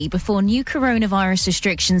before new coronavirus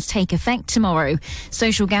restrictions take effect tomorrow.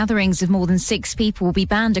 Social gatherings of more than 6 people will be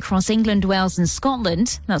banned across England, Wales and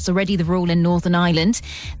Scotland. That's already the rule in Northern Ireland.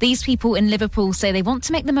 These people in Liverpool say they want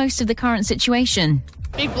to make the most of the current situation.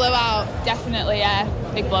 Big blowout, definitely, yeah.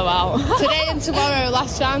 Big blowout. Today and tomorrow,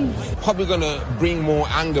 last chance. Probably going to bring more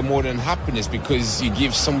anger more than happiness, because you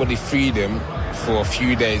give somebody freedom for a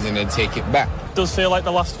few days and then take it back. It does feel like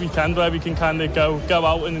the last weekend where we can kind of go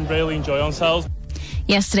out and really enjoy ourselves.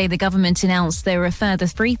 Yesterday, the government announced there were a further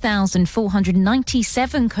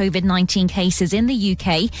 3,497 COVID-19 cases in the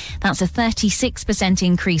UK. That's a 36%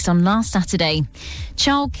 increase on last Saturday.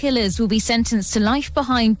 Child killers will be sentenced to life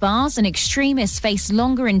behind bars, and extremists face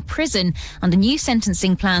longer in prison under new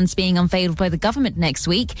sentencing plans being unveiled by the government next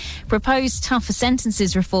week. Proposed tougher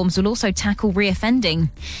sentences reforms will also tackle reoffending.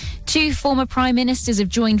 2 former prime ministers have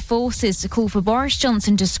joined forces to call for Boris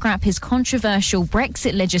Johnson to scrap his controversial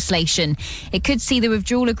Brexit legislation. It could see the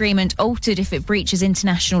withdrawal agreement altered if it breaches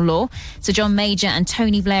international law. Sir John Major and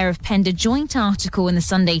Tony Blair have penned a joint article in the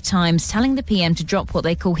Sunday Times telling the PM to drop what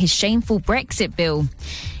they call his shameful Brexit bill.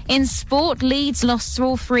 In sport, Leeds lost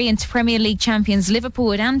 4-3 into Premier League champions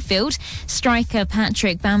Liverpool at Anfield. Striker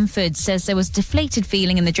Patrick Bamford says there was deflated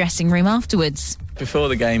feeling in the dressing room afterwards. Before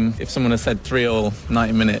the game, if someone had said 3-3,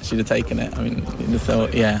 90 minutes, you'd have taken it. I mean, you'd have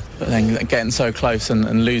thought, yeah. But then getting so close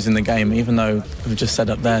and losing the game, even though we've just said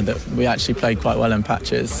up there that we actually played quite well in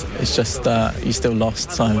patches, it's just you still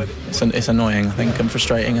lost. So it's annoying, I think, and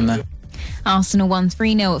frustrating in there. Arsenal won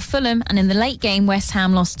 3-0 at Fulham, and in the late game, West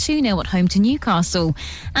Ham lost 2-0 at home to Newcastle.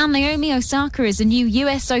 And Naomi Osaka is a new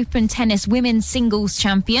US Open tennis women's singles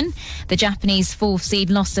champion. The Japanese 4th seed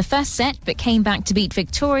lost the first set, but came back to beat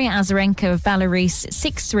Victoria Azarenka of Belarus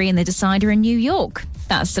 6-3 in the decider in New York.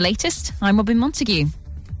 That's the latest. I'm Robin Montague.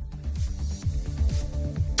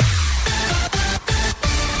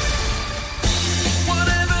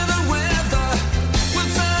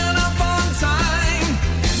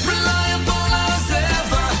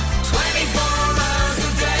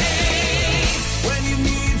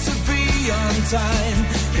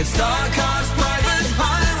 Get StarCar's private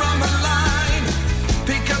hire on the line.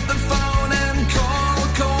 Pick up the phone and call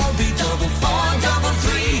Corby.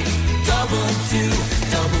 4433 22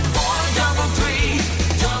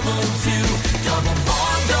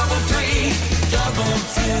 4433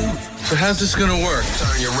 22. So how's this gonna work?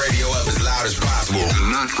 Turn your radio up as loud as possible. Do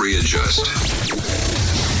not readjust.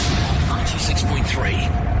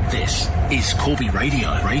 96.3. This is Corby Radio.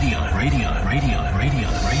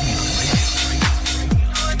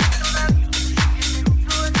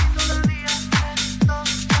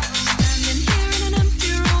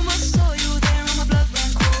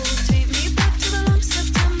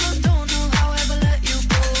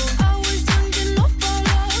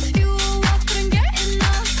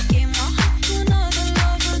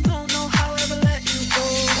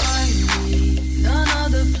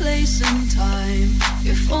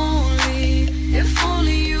 If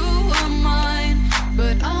only you were mine,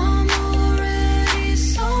 but I'm already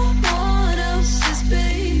someone else's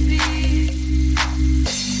baby.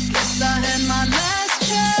 Guess I had my last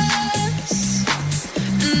chance,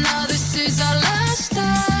 and now this is our last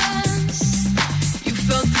dance. You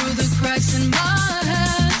fell through the cracks in my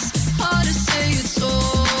hands. Hard to say it's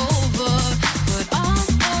over, but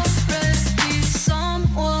I'm already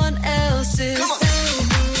someone else's. Come on.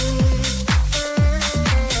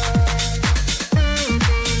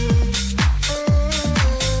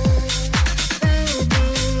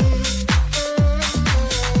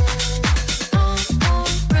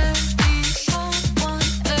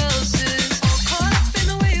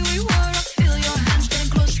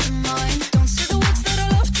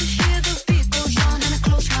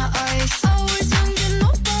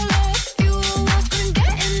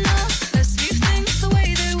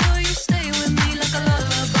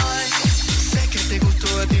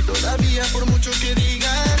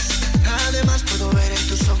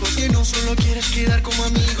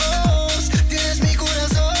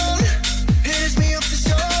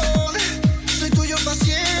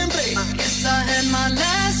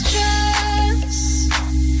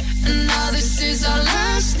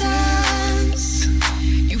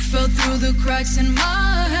 Cracks in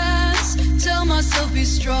my hands, tell myself be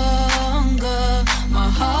stronger. My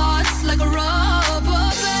heart's like a rubber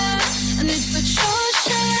band, and it's such a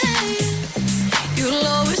shame. You'll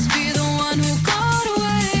always be the one who got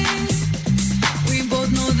away. We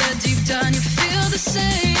both know that deep down you feel the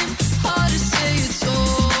same. Hard to say it's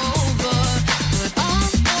over, but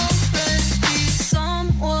I'm already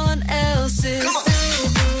someone else's. Come on.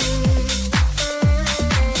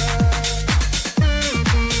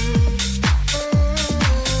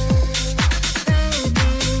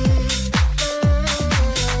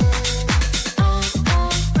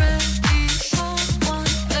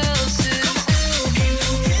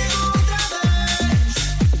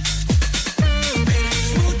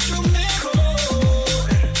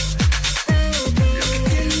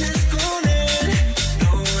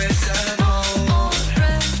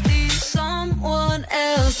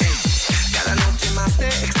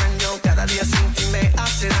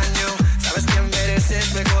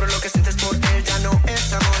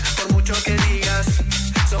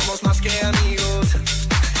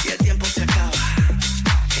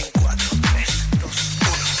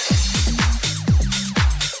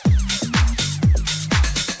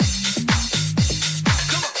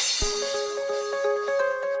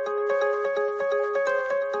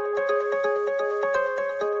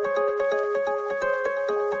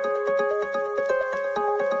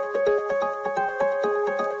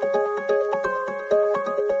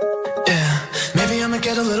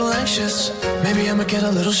 little anxious. Maybe I'ma get a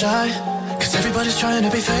little shy. Cause everybody's trying to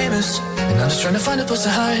be famous, and I'm just trying to find a place to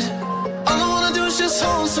hide. All I wanna do is just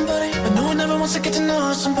hold somebody, but no one ever wants to get to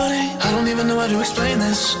know somebody. I don't even know how to explain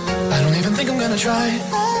this. I don't even think I'm gonna try. And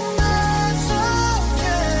that's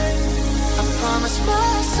okay. I promise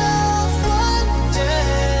myself one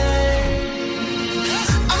day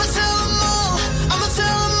I'ma tell them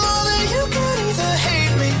all that you can either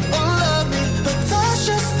hate me or love me, but that's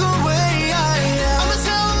just the way I am.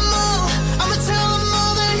 I'ma tell them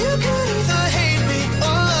all that you can either hate me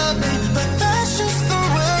or love me, but that's just the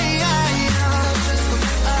way I am.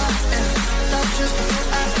 That's just the way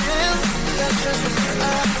I am. That's just the way I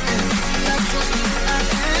am. That's just the way I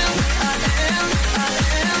am. I am. I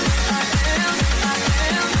am. I am. I am. I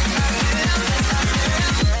am.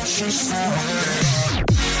 That's just the way I am.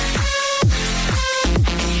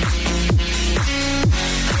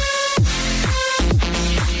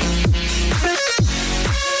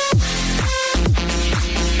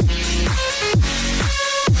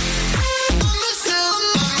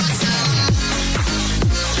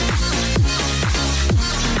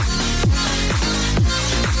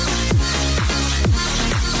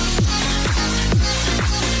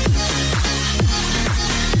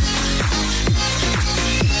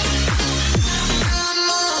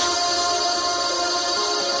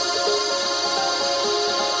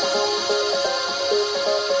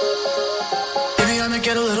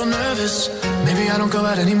 Get a little nervous, maybe I don't go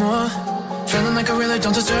out anymore. Feeling like I really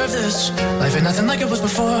don't deserve this. Life ain't nothing like it was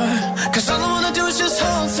before. Cause all I wanna do is just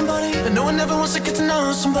hold somebody, but no one ever wants to get to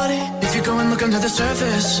know somebody. If you go and look under the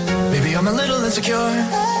surface, maybe I'm a little insecure. And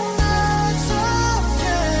that's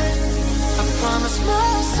okay. I promise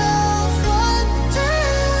myself one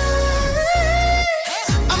day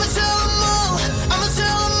I'ma tell them all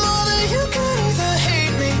that you can either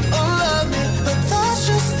hate me or love me, but that's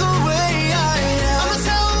just the way I am.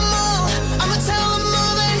 I'ma tell them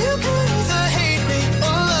all that you can either hate me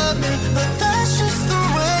or love me, but that's just the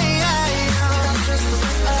way I am. That's just the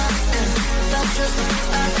way I am. That's just the way I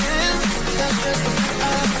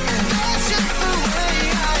am. That's just the way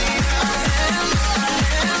I am. I am.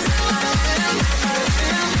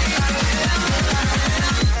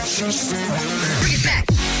 That's just the way I am. Bring it back.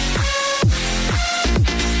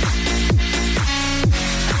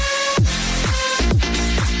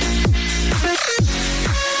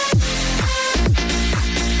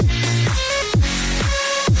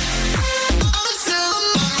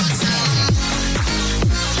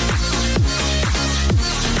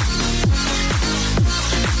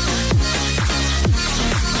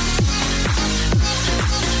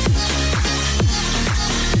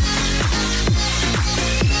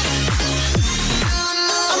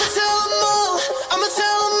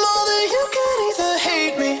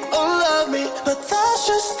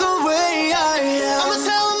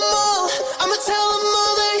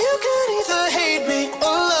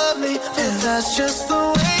 That's just the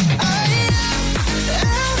way I am.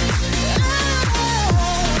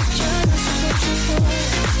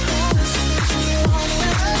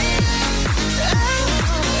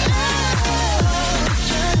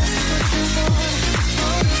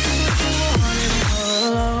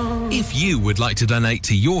 If you would like to donate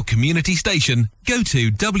to your community station, go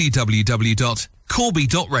to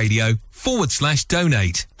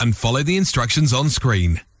www.corby.radio/donate and follow the instructions on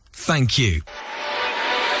screen. Thank you.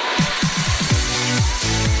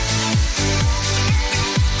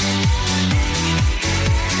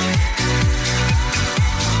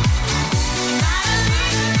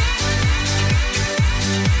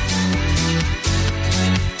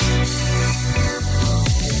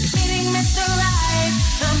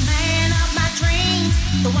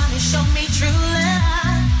 The one who showed me true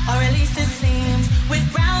love, or at least it seems, with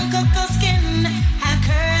brown cocoa skin and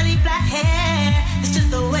curly black hair. It's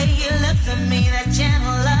just the way he looks at me, that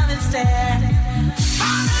gentle love and stare.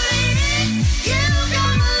 Finally, you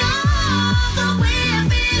come along. The way I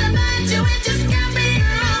feel about you, it just can't be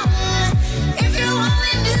wrong. If you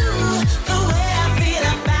only knew the way I feel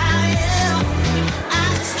about you, I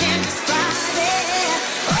just can't describe it.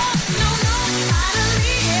 Oh, no,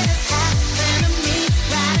 finally it has happened to me.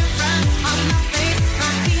 Right in front of my face,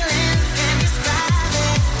 my feelings can't describe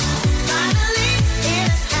it. Finally, it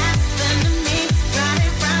has happened to me. Right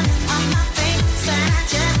in front of my face, and I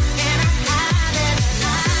just can't hide it.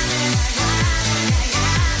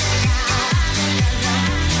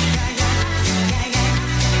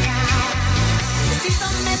 You see, so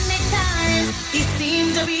many times he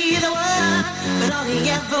seemed to be the one, but all he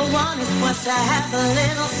ever wanted was to have a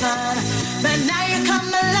little fun. But now you come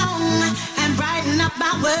along and brighten up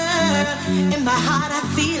my world. In my heart I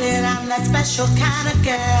feel it, I'm that special kind of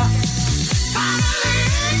girl.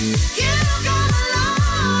 Finally,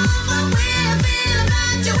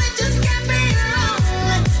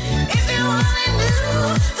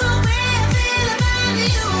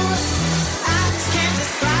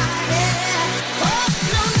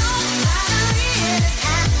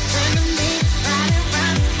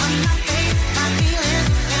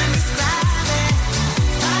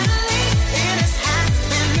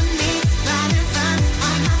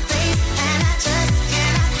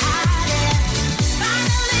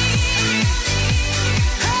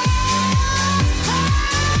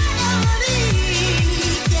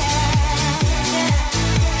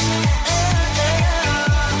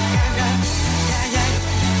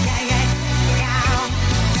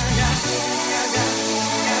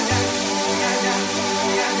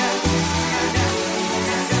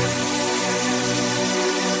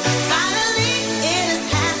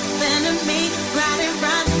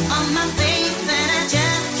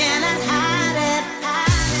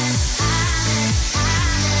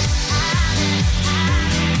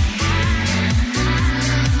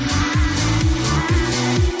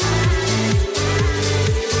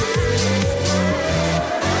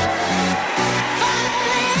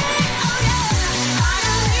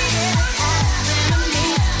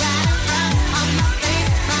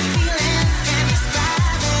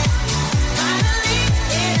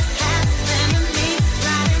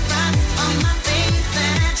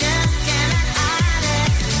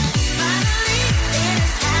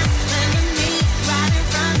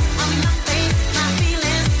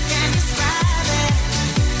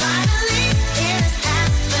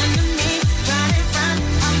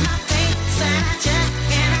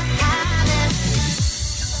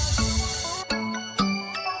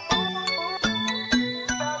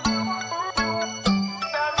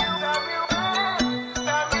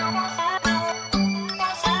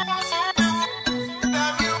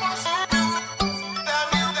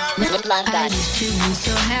 I used to be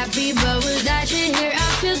so happy, but without you here,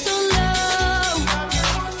 I feel so low.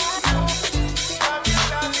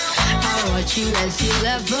 I watch you as you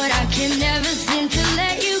left, but I can never seem to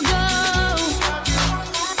let you go.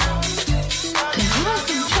 'Cause once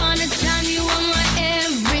upon a time, you were my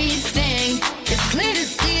everything. It's clear to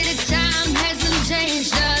see that time hasn't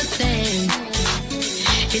changed a thing.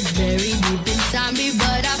 It's very deep inside me,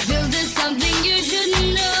 but I feel there's something you should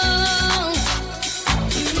know.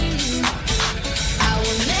 I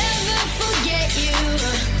will never forget you.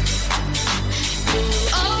 You will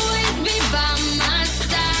always be by my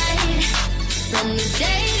side. From the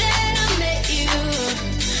day that I met you,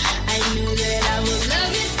 I knew that I would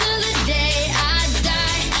love you till the day I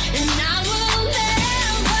die. And I will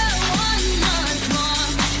never want much more.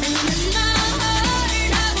 And in my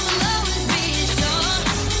heart, I will always be sure.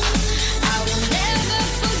 I will never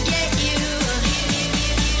forget you.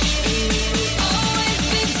 You will always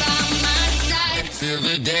be by my side till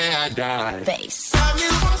the day I die. Bass.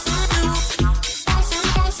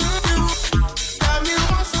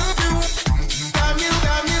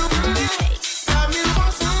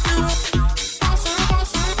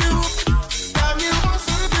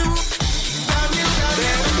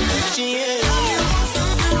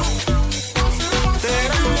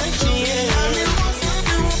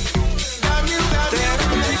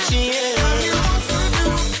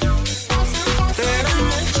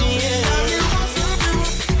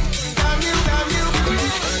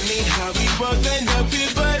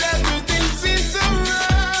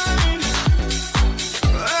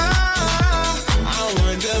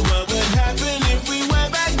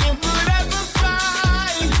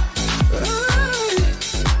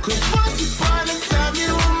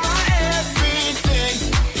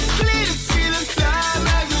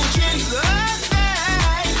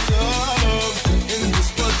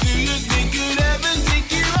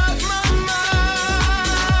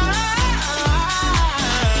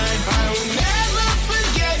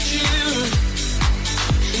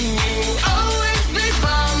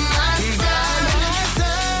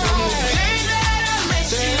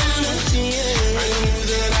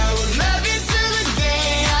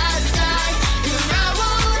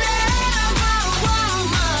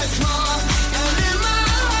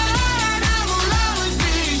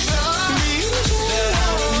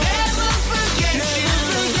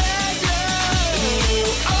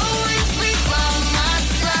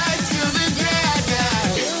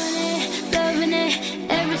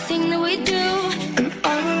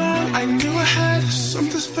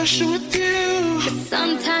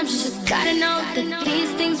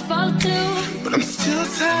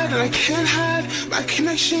 I can't hide my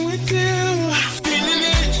connection with you. Feeling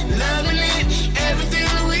it, loving it, everything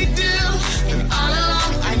that we do. And all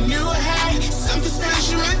along I knew I had something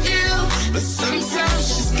special with you. But sometimes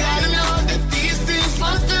you just gotta know that these things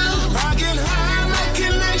fall through. I can hide my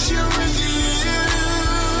connection with you.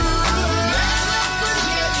 I'll never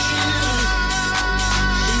forget you.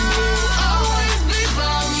 You'll always be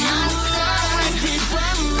by my side.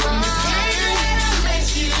 From the day that I met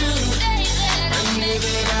you, I knew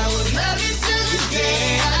that I would love you till the day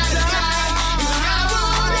I die. And I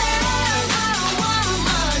won't ever want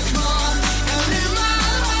much more. And in my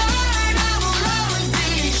heart I will always be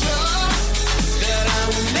sure that I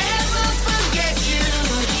will never forget you.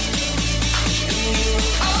 And you'll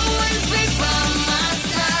always be by my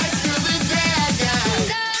side till the day I die.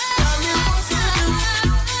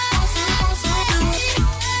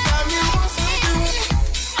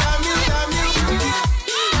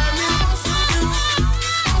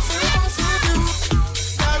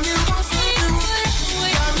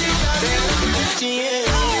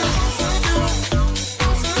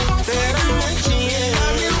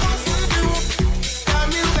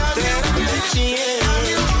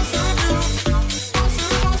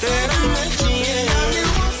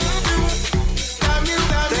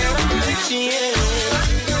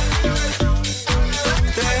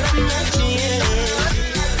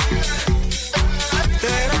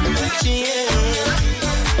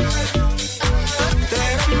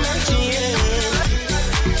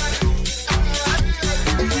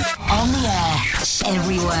 On the air,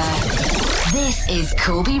 everywhere. This is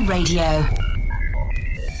Corby Radio.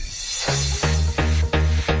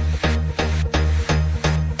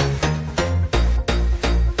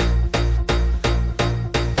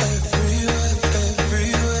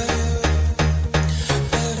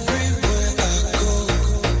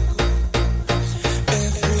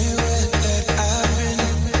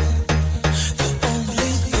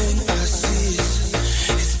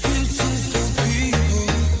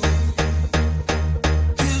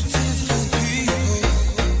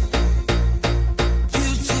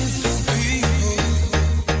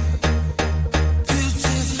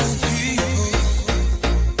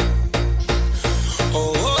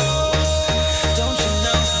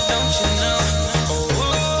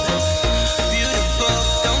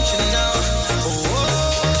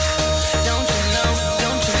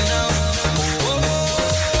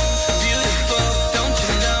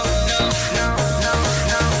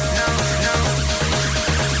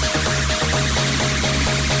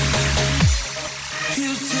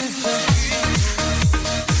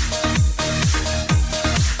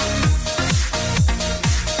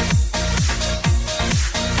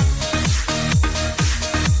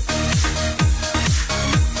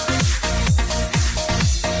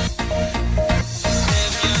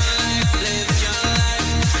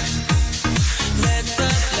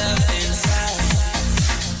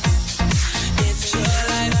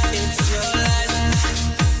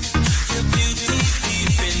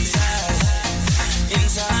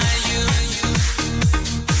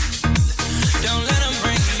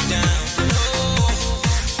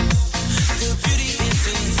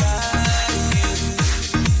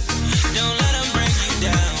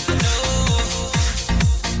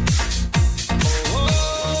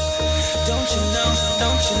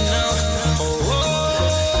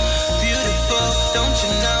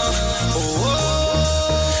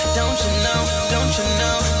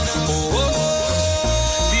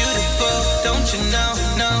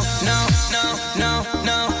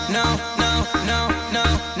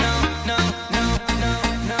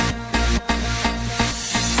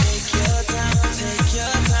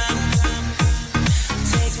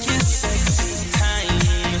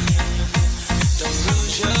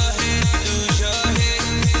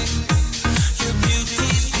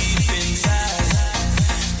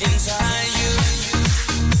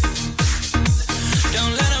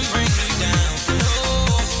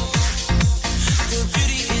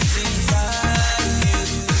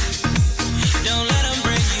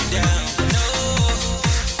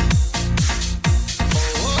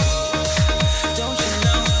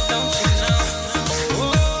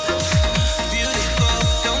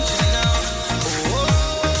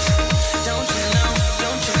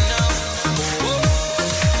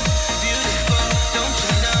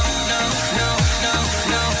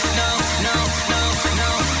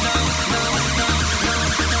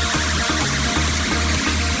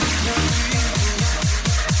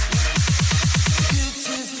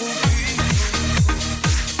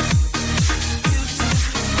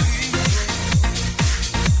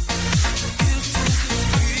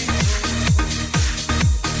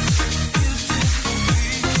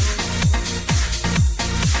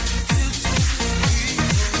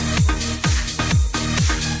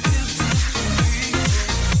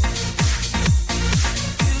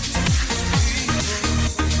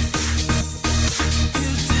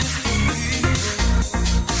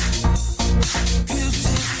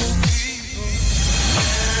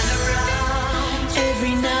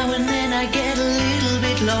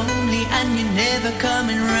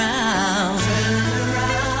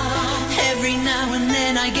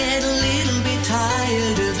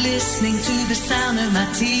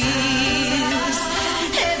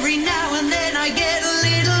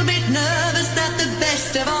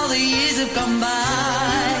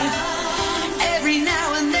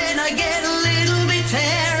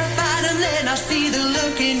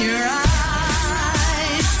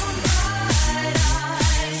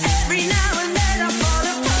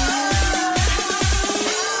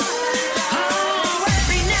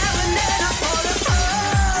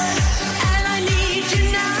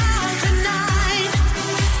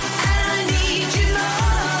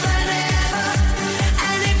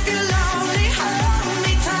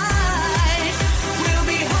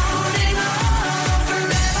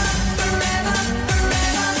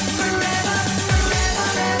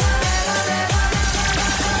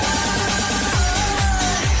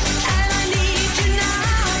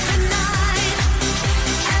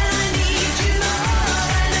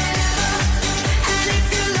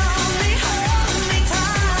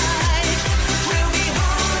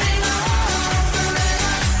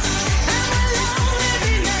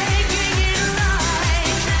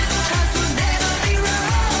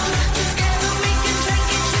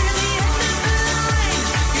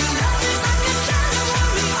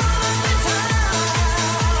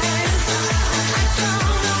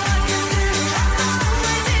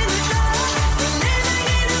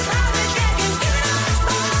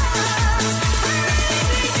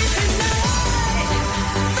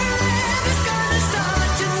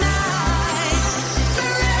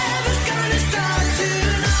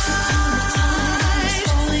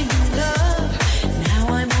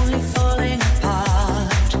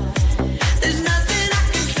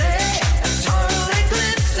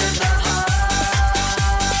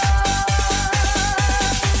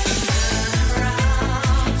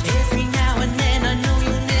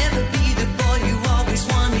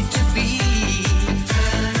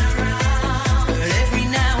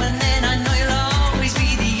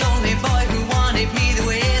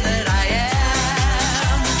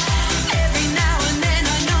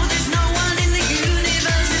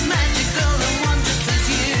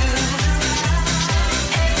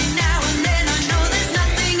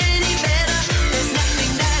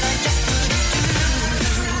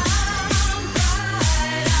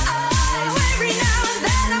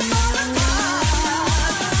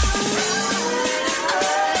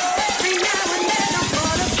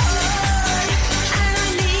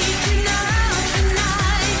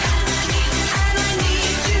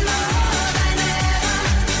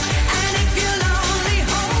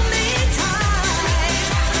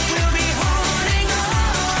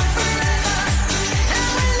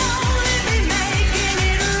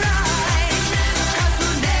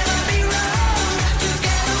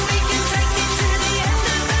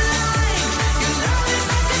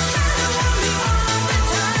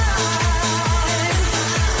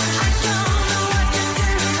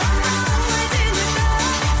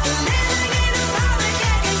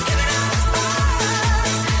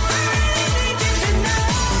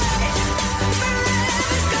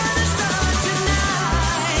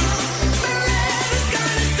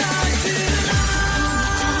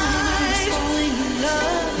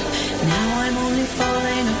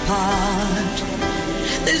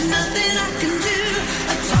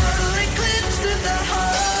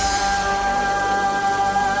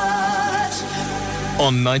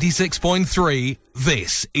 On 96.3,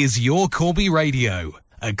 this is your Corby Radio.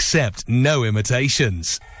 Accept no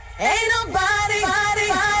imitations. Ain't nobody.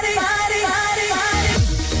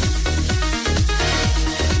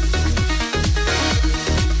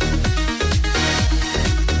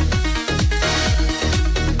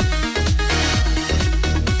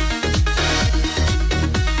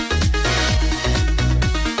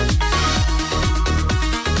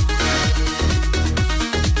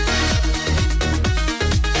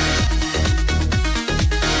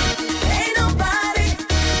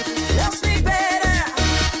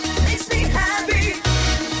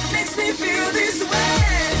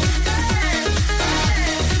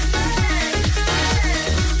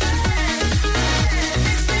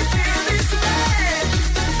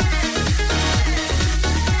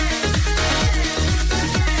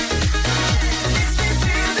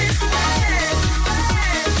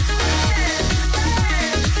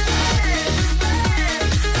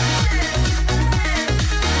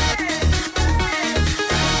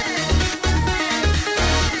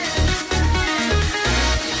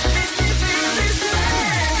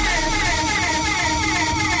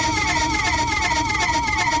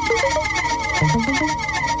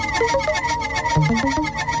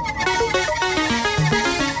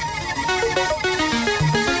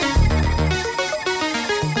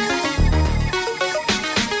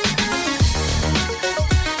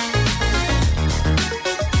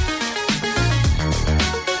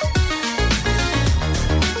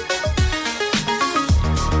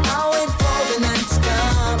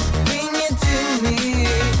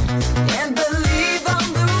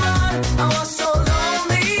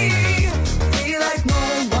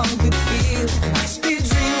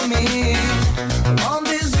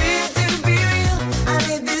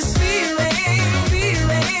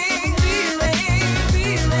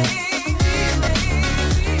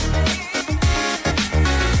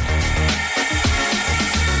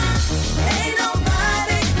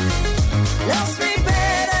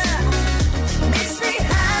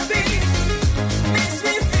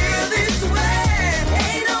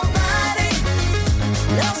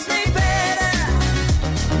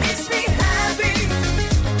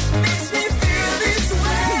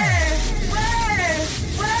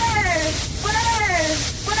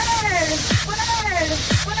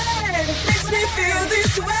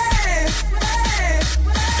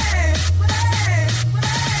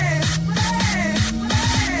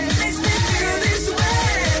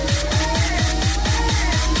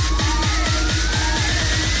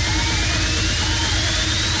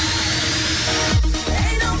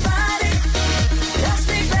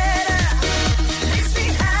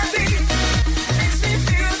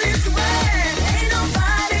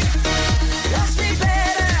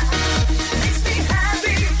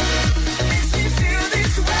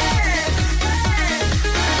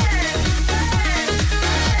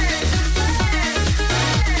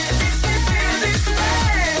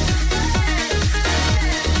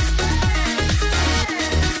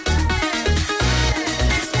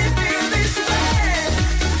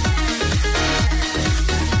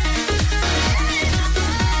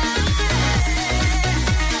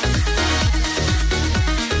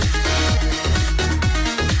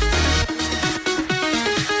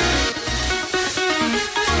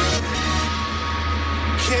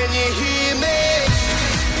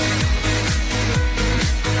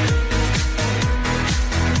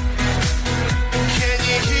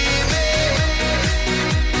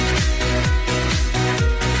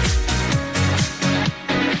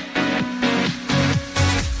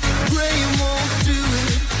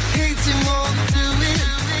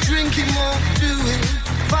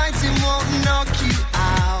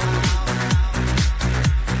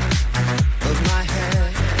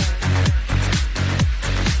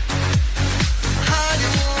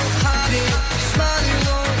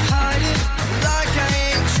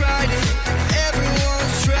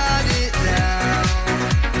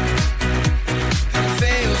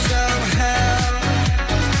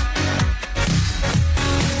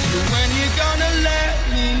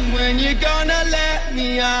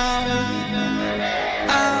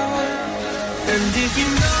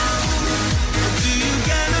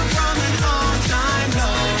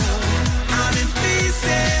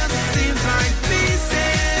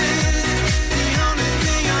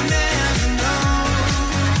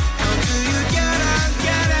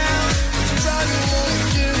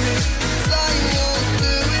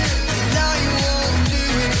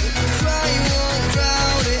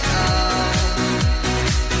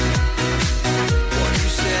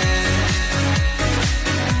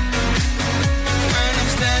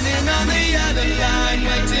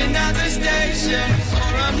 Waiting at the station,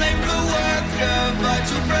 or I'm late for work,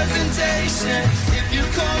 patient. If you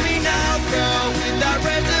call me now, girl, without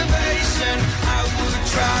reservation, I would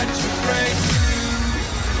try to break through.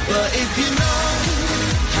 But if you know,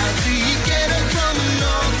 how do you get up from an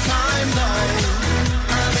all-time low?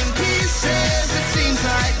 I'm in pieces, it seems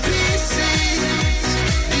like pieces.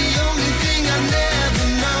 The only thing I never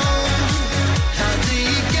know, how do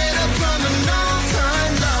you get up from an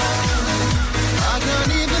all-time low? I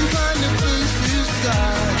can't even find a place to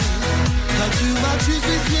start. How do I choose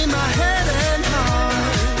between my head and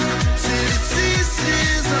heart? Till it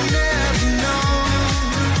ceases, I never know.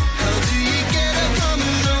 How do you get up from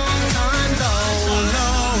an all-time low?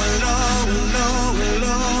 Low, low, low,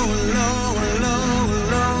 low, low, low,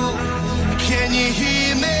 low. Can you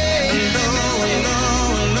hear me? Low, low,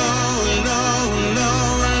 low, low, low,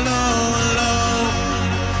 low, low.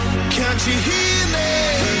 Can't you hear me?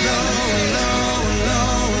 Low, low,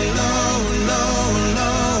 low, low, low,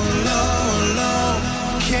 low, low, low.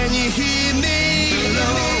 Can you hear me?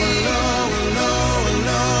 Low, low, low,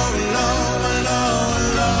 low, low, low,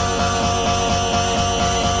 low.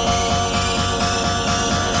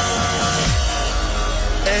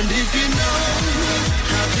 And if you know,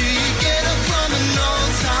 how do you get up from an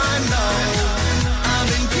all-time low? I'm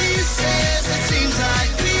in pieces, it seems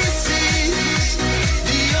like pieces.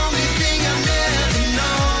 The only thing I never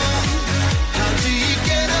know, how do you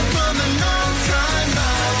get up from an all-time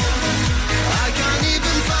low? I can't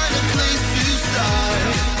even find a place to start.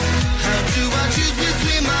 How do I choose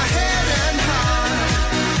between my head and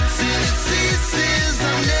heart? Till it ceases, I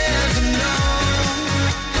never know.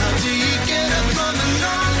 How do you get up from an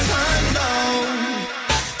all-time low?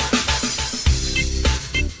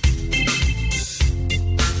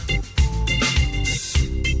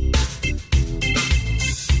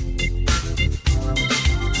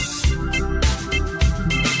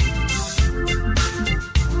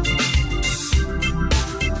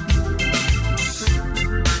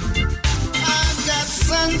 I've got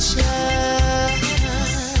sunshine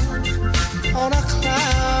on a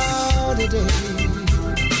cloudy day.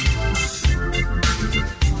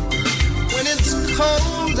 When it's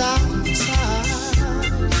cold outside,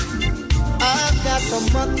 I've got the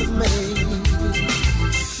month of May.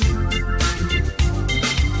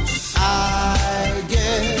 I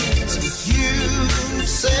guess you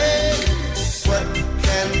say, what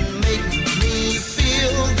can make me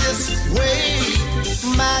feel this way?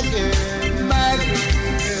 My girl, my girl,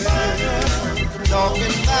 my girl.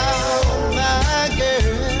 Talking about my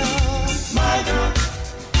girl, my girl.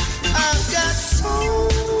 I've got so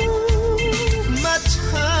much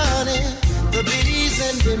honey, the bees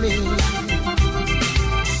envy me.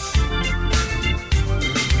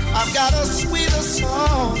 I've got a sweeter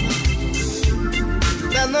song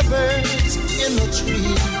than the birds in the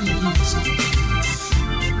trees.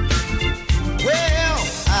 Well,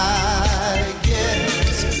 I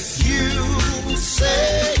guess you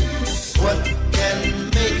say, what can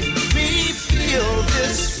make me feel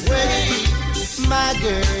this way? My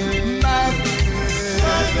girl, my girl,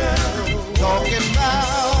 my girl. Talking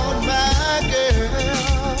about my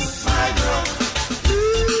girl, my girl.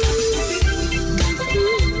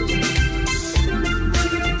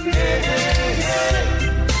 Hey, hey, hey.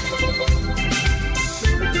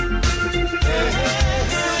 Hey, hey,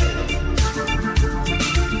 hey.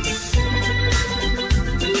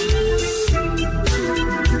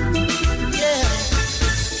 Yeah.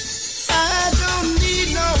 I don't need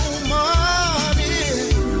no money,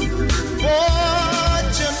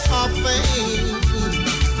 fortune or fame.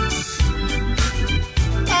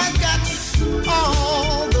 I got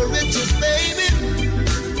all the riches, baby,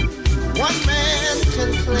 one man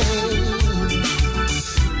can claim.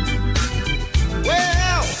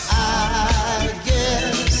 Well, I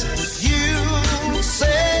guess you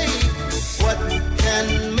say, what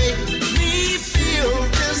can make me feel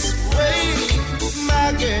this way?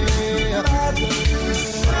 My girl, my girl,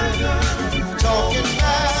 my girl. Talking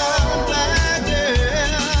about my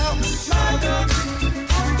girl, my girl.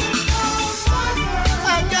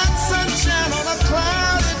 I've got sunshine on a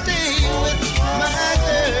cloudy day with my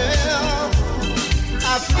girl.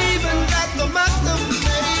 I've even got the month of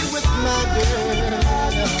May with my girl.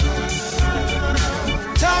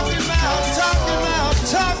 Talking about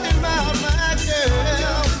my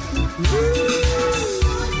girl.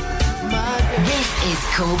 My girl. This is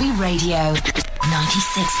Corby Radio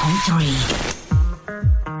 96.3.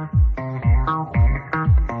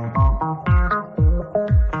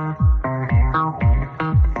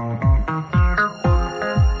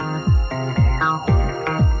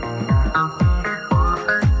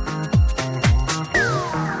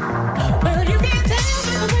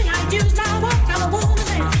 When I used my walk, I'm a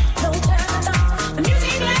woman. No time to stop. The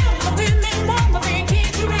music loud, the women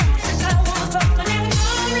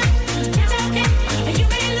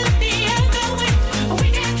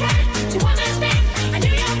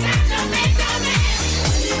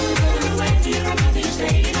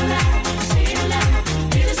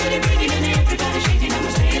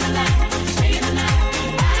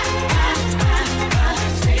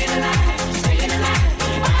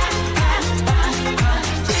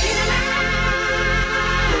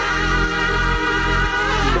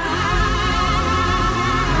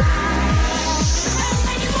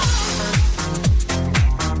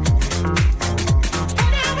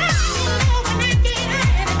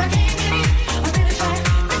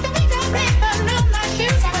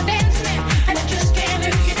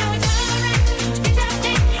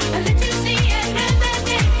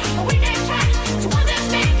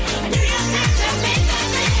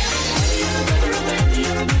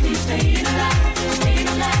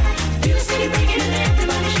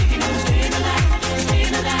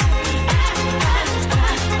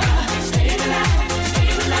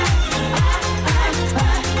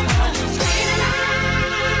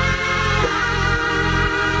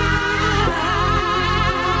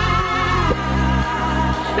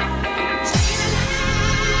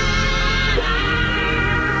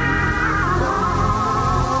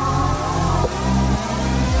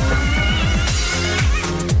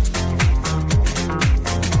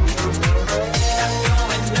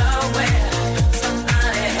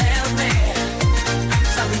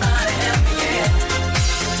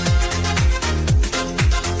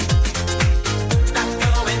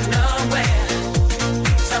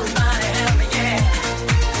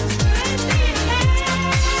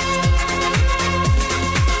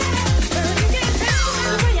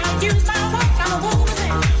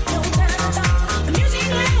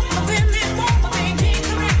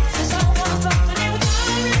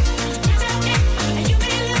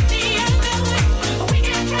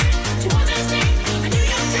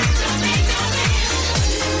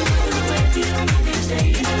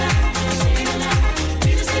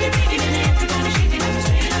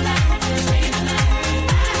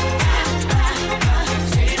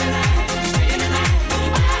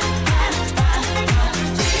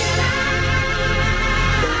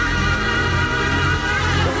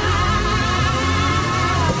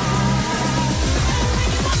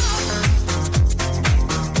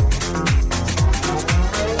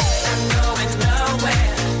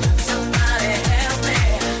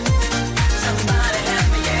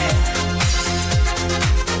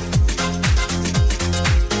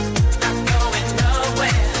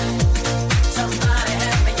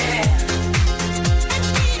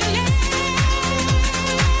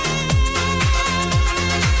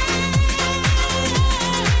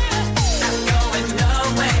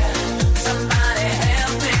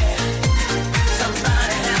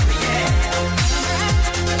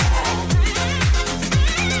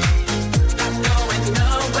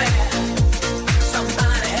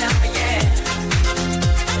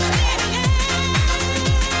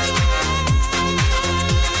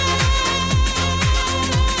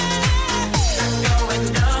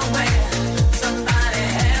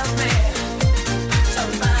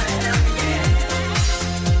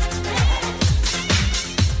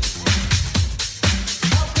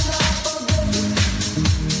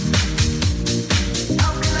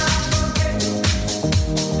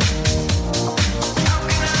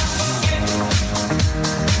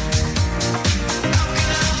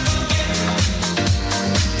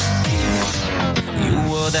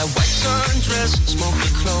that white sundress, smoke a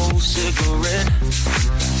clove cigarette.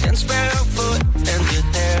 10 spare foot and your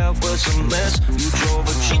hair was a mess. You drove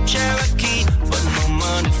a cheap Cherokee, but no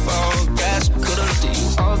money for gas. Could've looked at you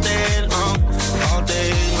all day long, all day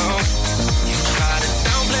long. You tried to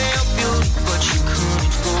downplay your beauty, but you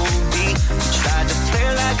couldn't fool me. You tried to play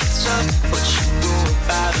like it's up, but you grew up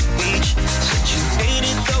by the beach. Said you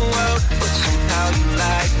hated the world, but somehow you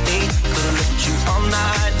liked me. Could've looked at you all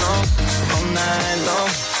night long, all night long.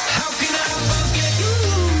 How can I forget you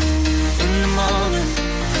in the morning?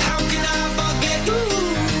 How can I forget you?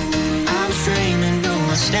 I'm dreaming you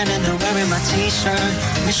were standing there wearing my t-shirt,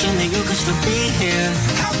 wishing that you could still be here.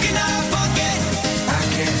 How can I forget? I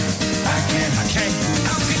can't. How can I forget?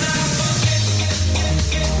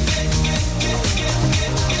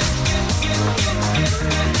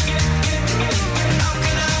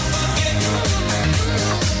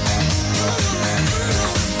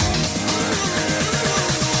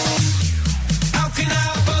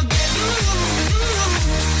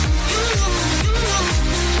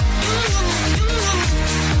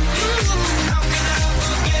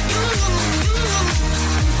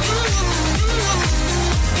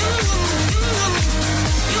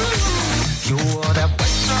 You wore that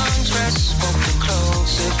white sundress, smoked a clove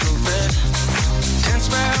cigarette. 10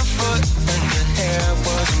 spare foot and your hair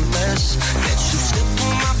was a mess. Let you slip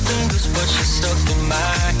through my fingers, but you stuck in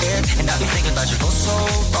my head. And I've been thinking about you for so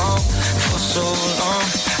long, for so long.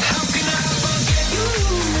 How can I forget you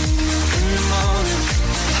in the morning?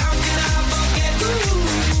 How can I forget you?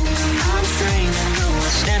 I'm dreaming you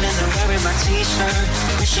were standing there wearing my t-shirt,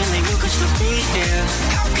 wishing that you could still be here.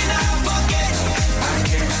 How can I forget? I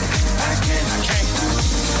can't.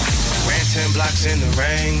 Ran 10 blocks in the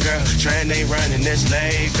rain, girl. Trying they running this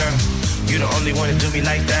late, girl. You the only one to do me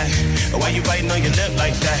like that. Why you biting on your lip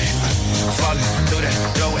like that? Falling through that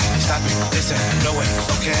doorway. Stop it, listen, no way.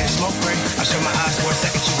 Okay, smoke break. I shut my eyes for a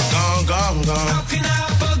second, you were gone, gone, gone. How can I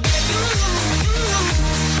forget you?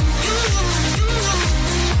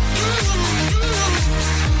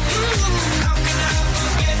 How can I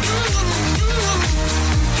forget you?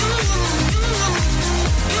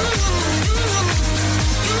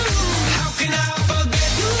 How can I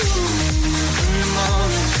forget you in the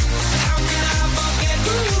morning? How can I forget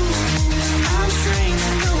you? I'm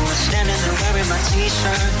dreaming you were standing there wearing my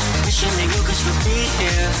t-shirt, wishing that you could still be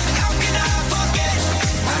here. How can I forget?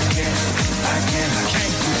 I can't. How can I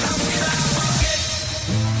forget?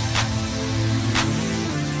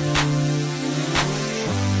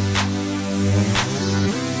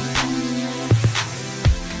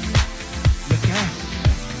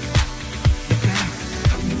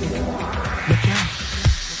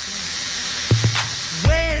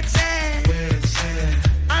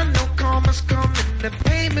 To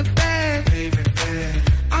pay me back.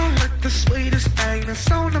 I heard the sweetest thing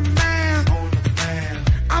that's on the man.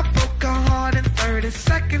 I broke her heart in 30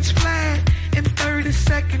 seconds flat. In 30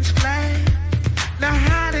 seconds flat. Now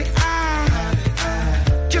how did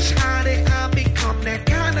I, just how did I become that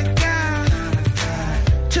kind of guy?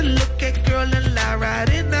 To look at girl and lie right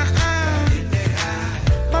in the eye.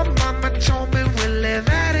 My mama told me we live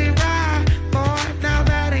that ain't right. Boy, now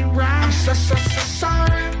that ain't right. I'm so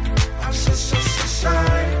sorry. I'm so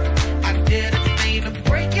sorry. I didn't mean to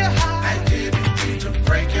break your heart. I didn't mean to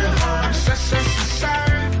break your heart. I'm so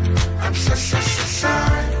sorry. I'm so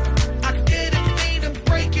sorry. I didn't mean to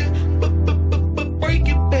break you, break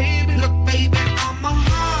you, baby. Look, baby, I'm a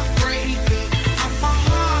heartbreaker. I'm a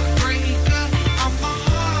heartbreaker. I'm a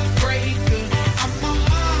heartbreaker. I'm a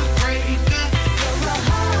heartbreaker. You're a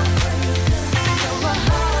heartbreaker. You're a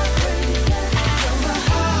heartbreaker. You're a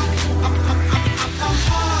heart. I'm a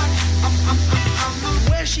heart.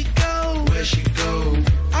 Where she go? Where she go?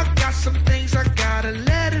 I got some things I gotta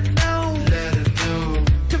let her know. Let her know.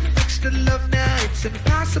 To fix the love now, it's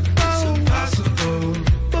impossible. It's impossible.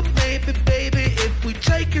 But baby, if we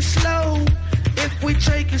take it slow, we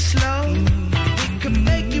can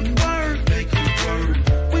make it work. Make it work.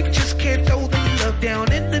 We just can't throw the love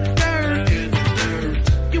down in the dirt.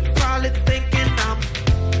 You probably thinking I'm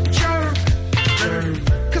jerk.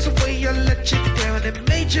 Cause the way I let you down, it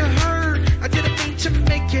made you hurt. I didn't mean to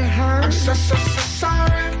make you hurt. I'm so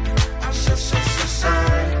sorry. I'm so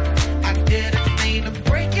sorry. I didn't mean to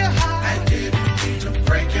break your heart. I didn't mean to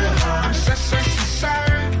break your heart. I'm so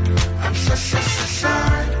sorry. I'm so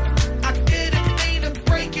sorry. I didn't mean to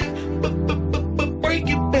break you, break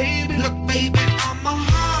you, baby. Look, baby, I'm a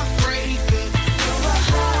heartbreaker. You're a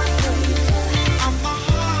heartbreaker. I'm a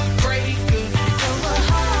heartbreaker. You're a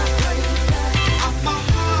heartbreaker. I'm a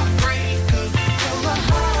heartbreaker. You're a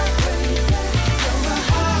heartbreaker. You're a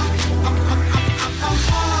heart. I'm a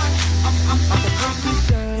heart. I'm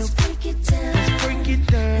a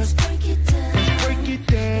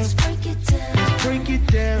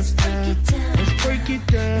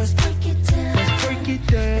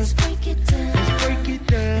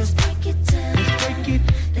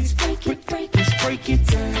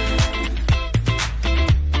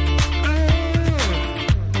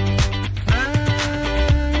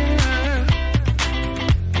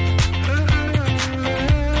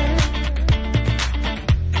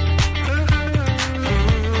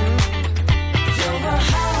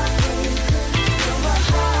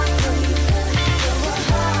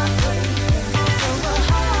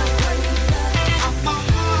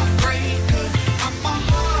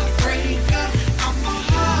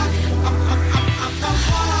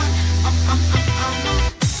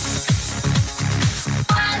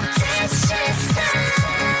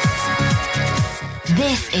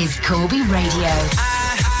Corby Radio.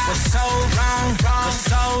 I was so wrong for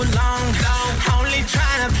so long, only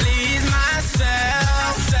trying to please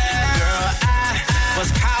myself. Girl, I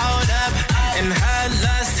was caught up in her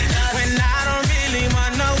lust when I don't really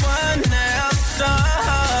want no one else. So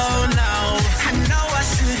no, I know I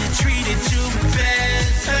should have treated you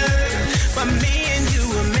better, but me and you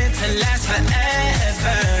were meant to last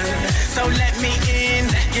forever. So let me in,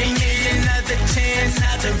 give me another chance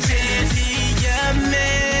to really be your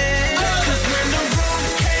man. 'Cause when the roof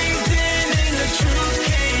caved in and the truth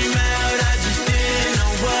came out, I just didn't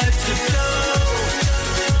know what to do.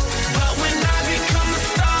 But when I become a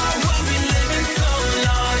star, we'll be living so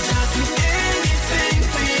large, I'll do anything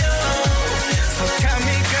for you. So tell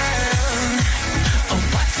me, girl,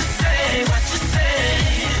 what you say, what you say.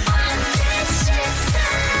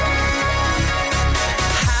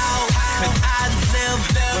 How could I live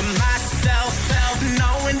with myself,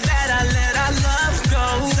 knowing that I let our love go?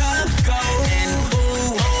 And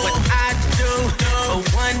ooh, what I do for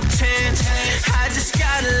one chance, I just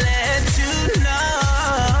gotta let you know.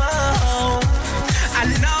 I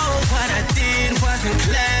know what I did wasn't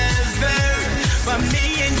clever, but me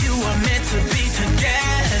and you are meant to be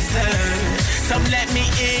together. So let me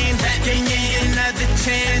in, give me another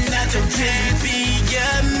chance to really be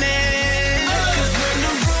your man. 'Cause when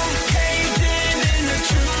the roof caved in and the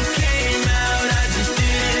truth came out, I just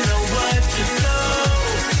didn't know what to do.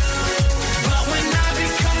 But when I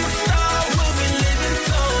become a star, we'll be living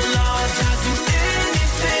so large, I'll do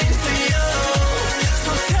anything for you.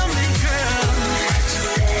 So tell me, girl, what you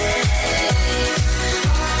say.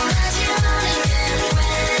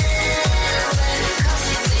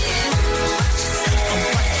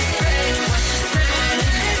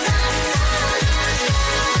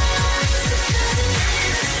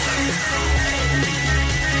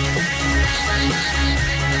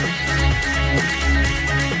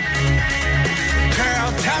 Girl,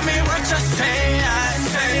 tell me what you say.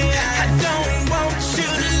 I don't want you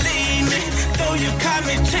to leave me, though you caught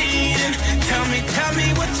me cheating. Tell me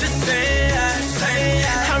what you say.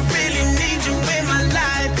 I really need you in my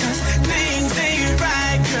life, 'cause things ain't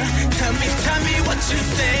right, girl. Tell me what you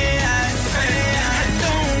say. I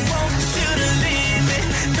don't want you to leave me,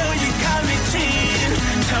 though you caught me cheating.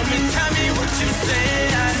 Tell me what you say.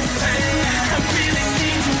 I really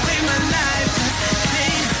need you in my life, 'cause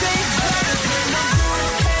things ain't right. When the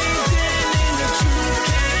roof caved in and the truth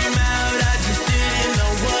came out, I just didn't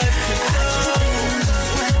know what to do.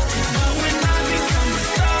 But when I become a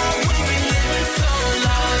star, we'll be living so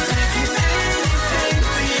large, I do anything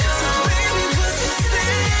for you. So baby, what you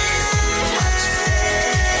say? What you say?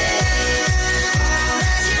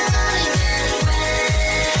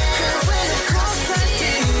 When it comes to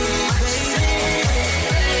you,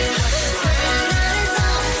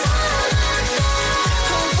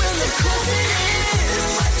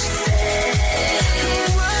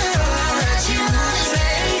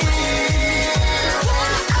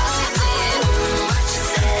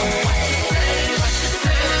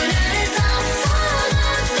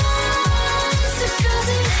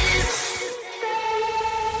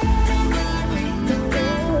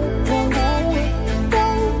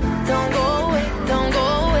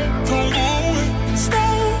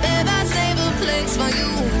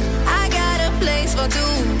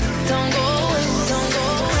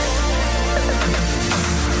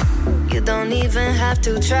 don't even have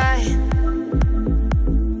to try.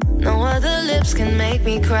 No other lips can make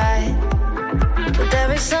me cry. But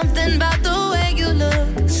there is something about the way you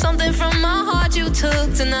look, something from my heart you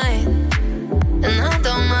took tonight, and I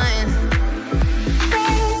don't mind.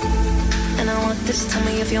 And I want this, tell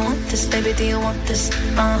me if you want this, baby, do you want this?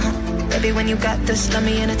 Baby, when you got this, let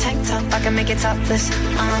me in a tank top, I can make it topless.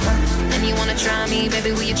 And you wanna try me,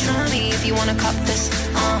 baby, will you try me if you wanna cop this?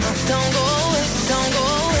 Don't go away, don't go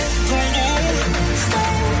away, don't go away.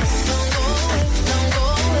 Stay, don't go away, don't go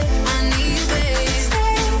away. I need you, baby.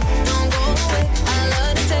 Stay, don't go away. I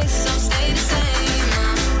love the taste, so stay the same.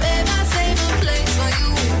 Babe, I save a place for you.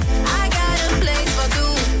 I got a place for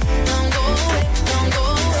two. Don't go away, don't go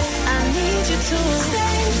away. I need you to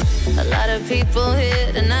stay. A lot of people here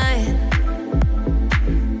tonight,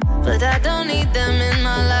 but I don't need them in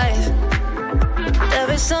my life. There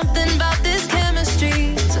is something about this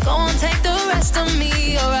chemistry, so go on, take the rest of me,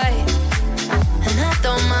 alright? And I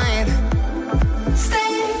don't mind.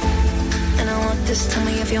 Stay. And I want this, tell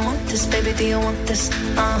me if you want this, baby, do you want this?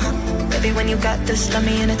 Baby, when you got this, let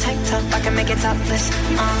me in a tank top, I can make it topless.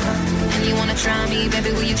 And you wanna try me,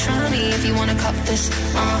 baby, will you try me if you wanna cop this?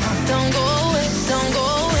 Don't go away, don't go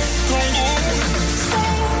away, don't go away.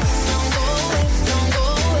 Stay. Don't go away, don't go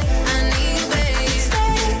away. I need you, baby.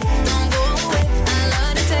 Stay. Don't go away. I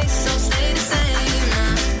love the taste.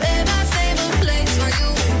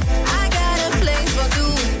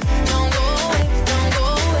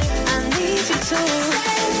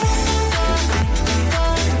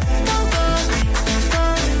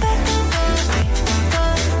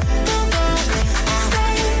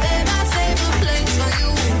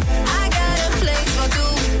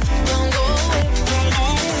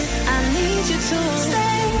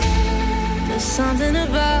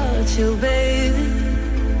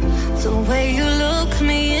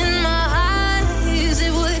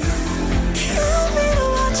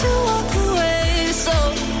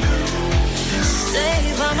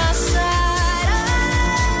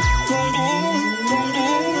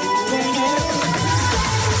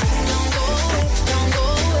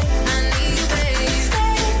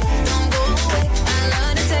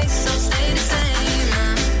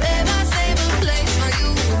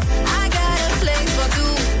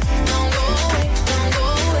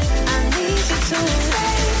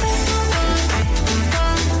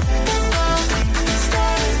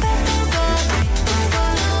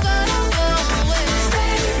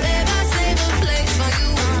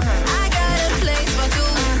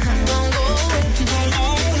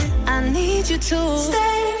 you to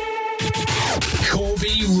stay.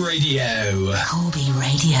 Corby Radio. Corby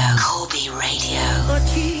Radio. Corby Radio. Oh,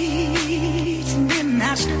 teach me,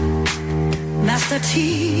 Master. Master,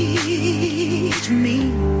 teach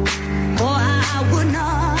me. For I would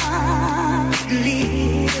not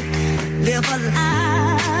live a liar.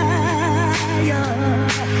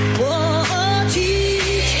 Oh,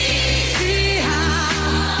 teach me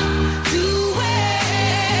how to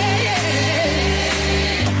wait.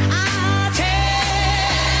 I'll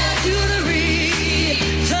tell you the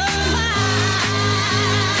reason why.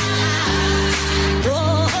 Oh,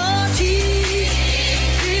 teach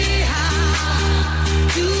me how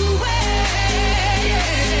to wait.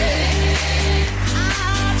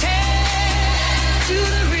 I'll tell you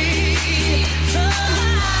the reason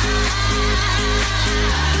why.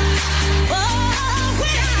 Oh,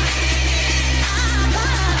 when I'm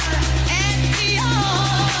at the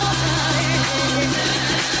altar,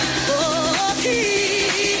 oh,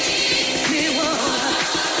 teach me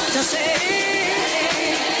what to say.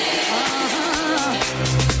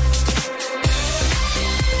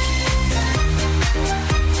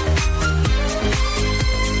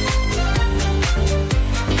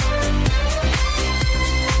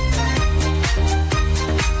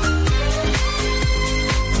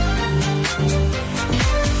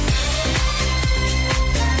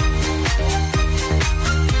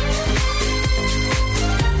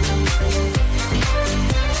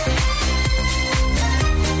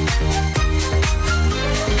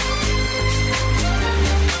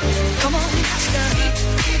 Come on, Master.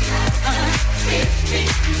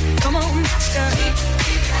 Come on, Master.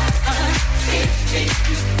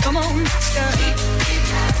 Come on, Master.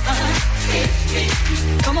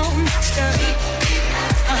 Come on, Master.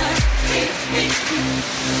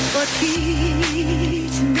 But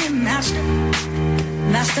teach me, Master.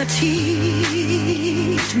 Master,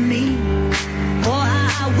 teach me. For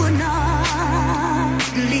I would not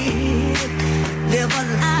live a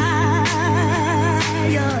liar.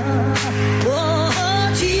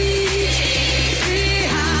 Oh, teach me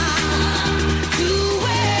how to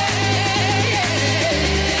wait.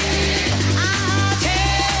 I'll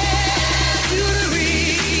tell you the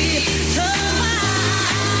reason why.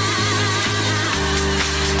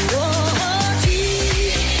 Oh,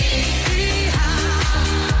 teach me how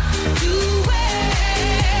to wait.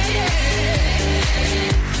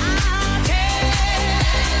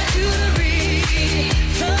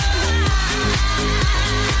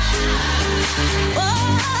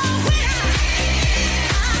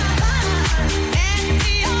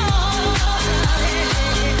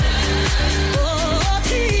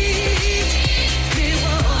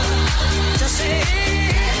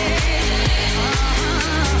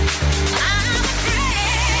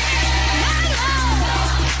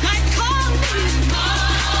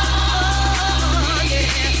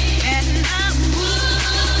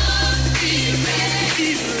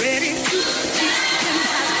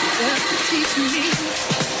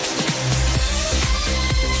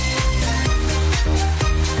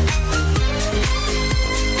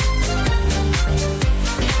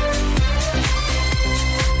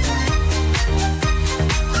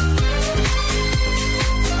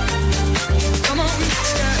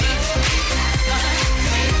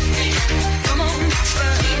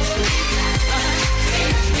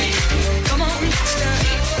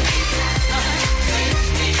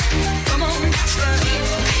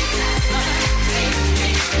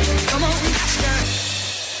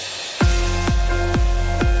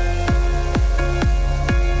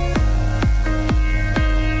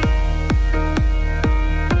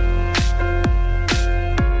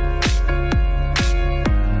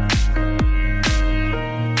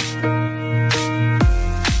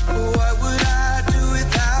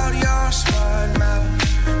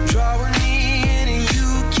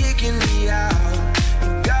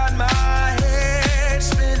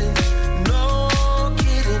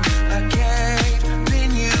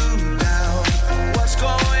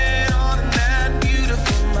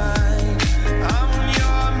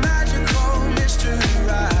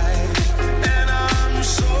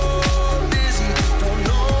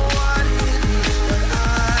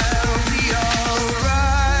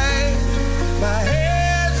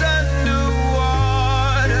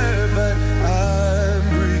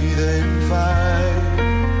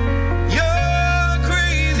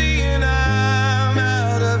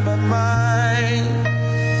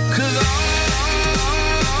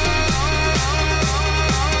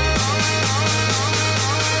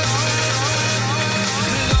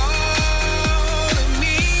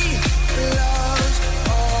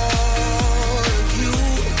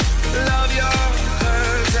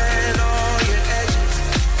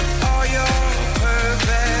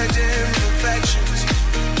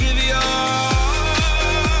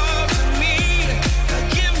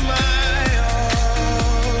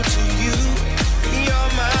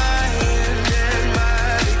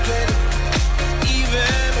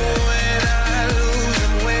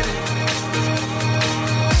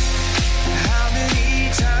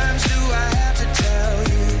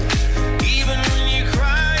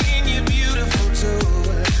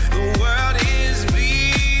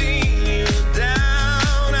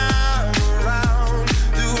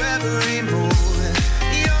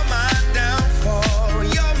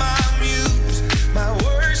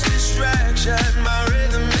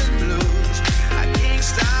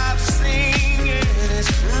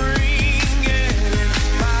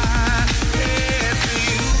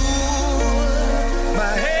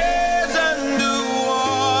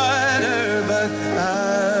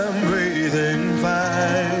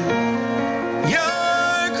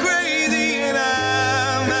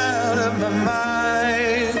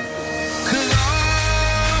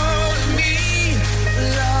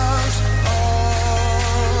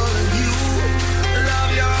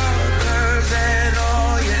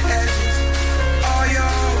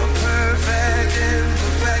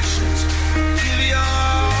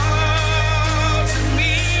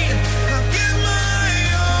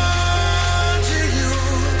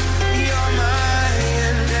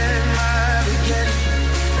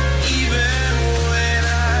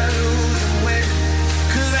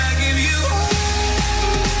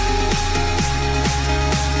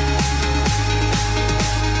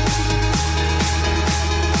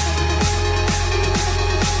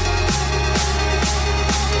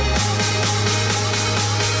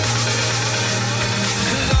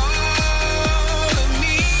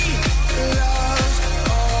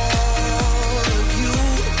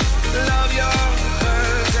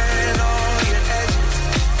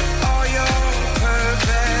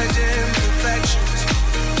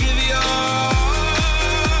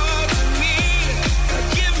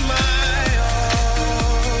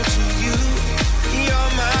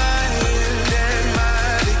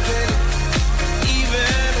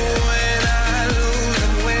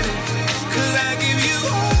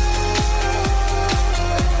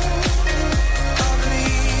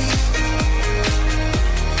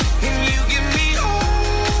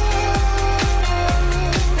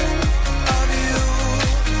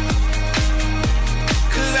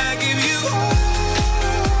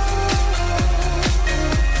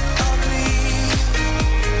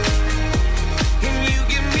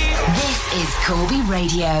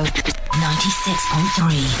 Radio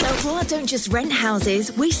 96.3. Belvoir don't just rent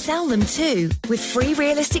houses, we sell them too. With free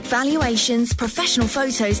realistic valuations, professional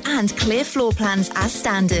photos and clear floor plans as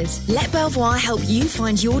standard. Let Belvoir help you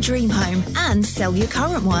find your dream home and sell your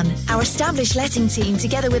current one. Our established letting team,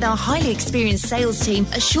 together with our highly experienced sales team,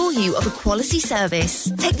 assure you of a quality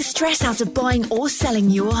service. Take the stress out of buying or selling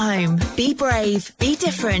your home. Be brave, be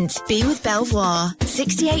different, be with Belvoir.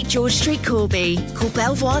 68 George Street, Corby. Call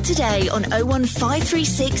Belvoir today on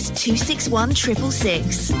 01536 261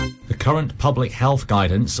 666. The current public health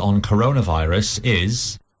guidance on coronavirus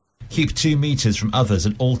is: keep 2 metres from others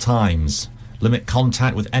at all times. Limit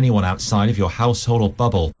contact with anyone outside of your household or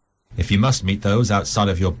bubble. If you must meet those outside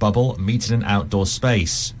of your bubble, meet in an outdoor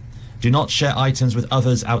space. Do not share items with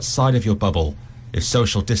others outside of your bubble. If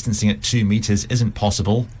social distancing at 2 metres isn't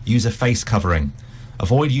possible, use a face covering.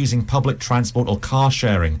 Avoid using public transport or car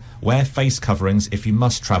sharing. Wear face coverings if you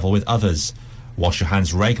must travel with others. Wash your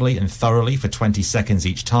hands regularly and thoroughly for 20 seconds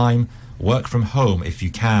each time. Work from home if you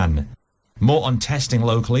can. More on testing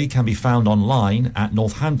locally can be found online at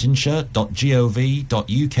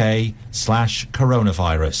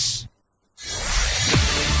northamptonshire.gov.uk/coronavirus.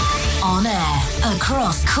 On air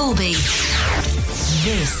across Corby.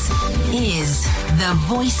 This is the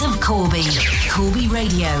voice of Corby. Corby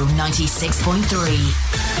Radio 96.3.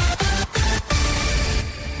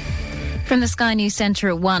 From the Sky News Centre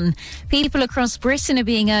at 1, people across Britain are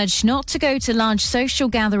being urged not to go to large social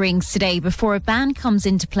gatherings today before a ban comes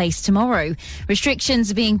into place tomorrow. Restrictions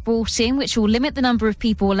are being brought in which will limit the number of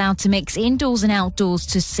people allowed to mix indoors and outdoors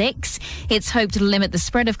to 6. It's hoped to limit the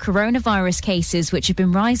spread of coronavirus cases which have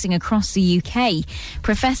been rising across the UK.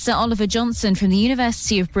 Professor Oliver Johnson from the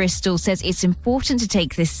University of Bristol says it's important to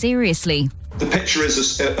take this seriously. The picture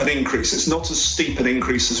is an increase. It's not as steep an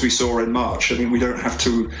increase as we saw in March. I mean, we don't have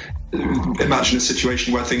to imagine a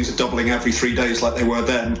situation where things are doubling every 3 days like they were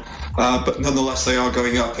then. But nonetheless, they are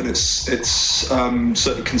going up, and it's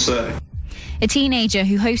certainly concerning. A teenager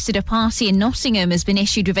who hosted a party in Nottingham has been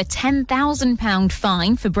issued with a £10,000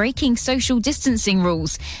 fine for breaking social distancing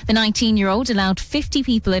rules. The 19-year-old allowed 50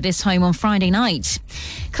 people at his home on Friday night.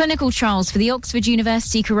 Clinical trials for the Oxford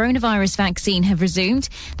University coronavirus vaccine have resumed.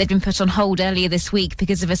 They'd been put on hold earlier this week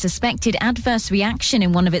because of a suspected adverse reaction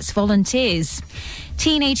in one of its volunteers.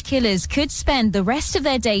 Teenage killers could spend the rest of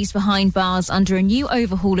their days behind bars under a new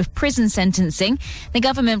overhaul of prison sentencing. The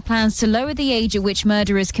government plans to lower the age at which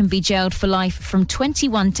murderers can be jailed for life from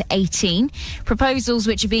 21 to 18. Proposals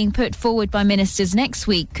which are being put forward by ministers next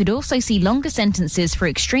week could also see longer sentences for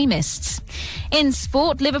extremists. In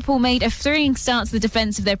sport, Liverpool made a thrilling start to the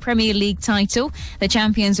defence of their Premier League title. The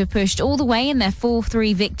champions were pushed all the way in their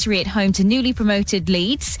 4-3 victory at home to newly promoted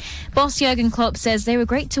Leeds. Boss Jurgen Klopp says they were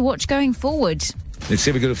great to watch going forward. It's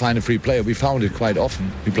difficult to find a free player. We found it quite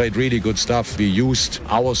often. We played really good stuff. We used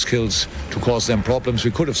our skills to cause them problems.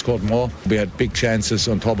 We could have scored more. We had big chances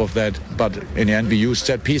on top of that. But in the end, we used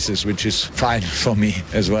set pieces, which is fine for me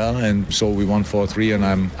as well. And so we won 4-3, and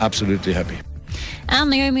I'm absolutely happy. And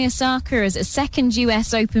Naomi Osaka has a second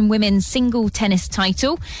US Open women's single tennis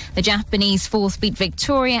title. The Japanese fourth beat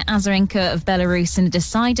Victoria Azarenka of Belarus in a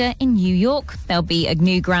decider in New York. There'll be a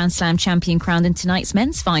new Grand Slam champion crowned in tonight's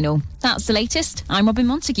men's final. That's the latest. I'm Robin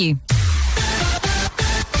Montague.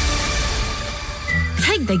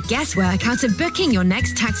 Take the guesswork out of booking your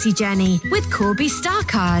next taxi journey with Corby Star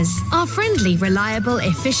Cars. Our friendly, reliable,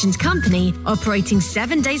 efficient company, operating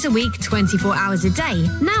 7 days a week, 24 hours a day,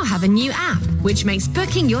 now have a new app, which makes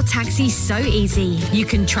booking your taxi so easy. You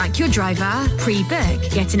can track your driver, pre-book,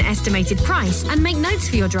 get an estimated price, and make notes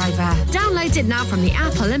for your driver. Download it now from the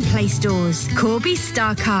Apple and Play stores. Corby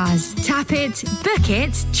Star Cars. Tap it, book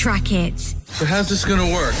it, track it. So how's this going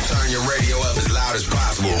to work? Turn your radio up as loud as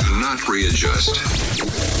possible. Do not readjust.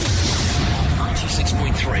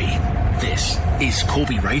 96.3. This is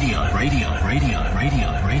Corby Radio. Radio.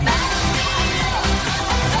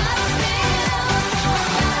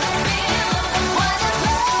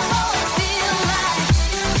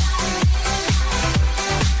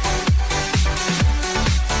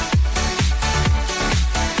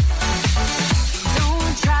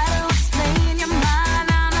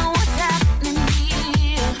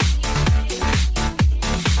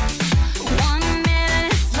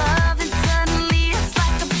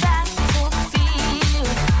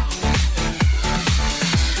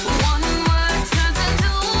 One word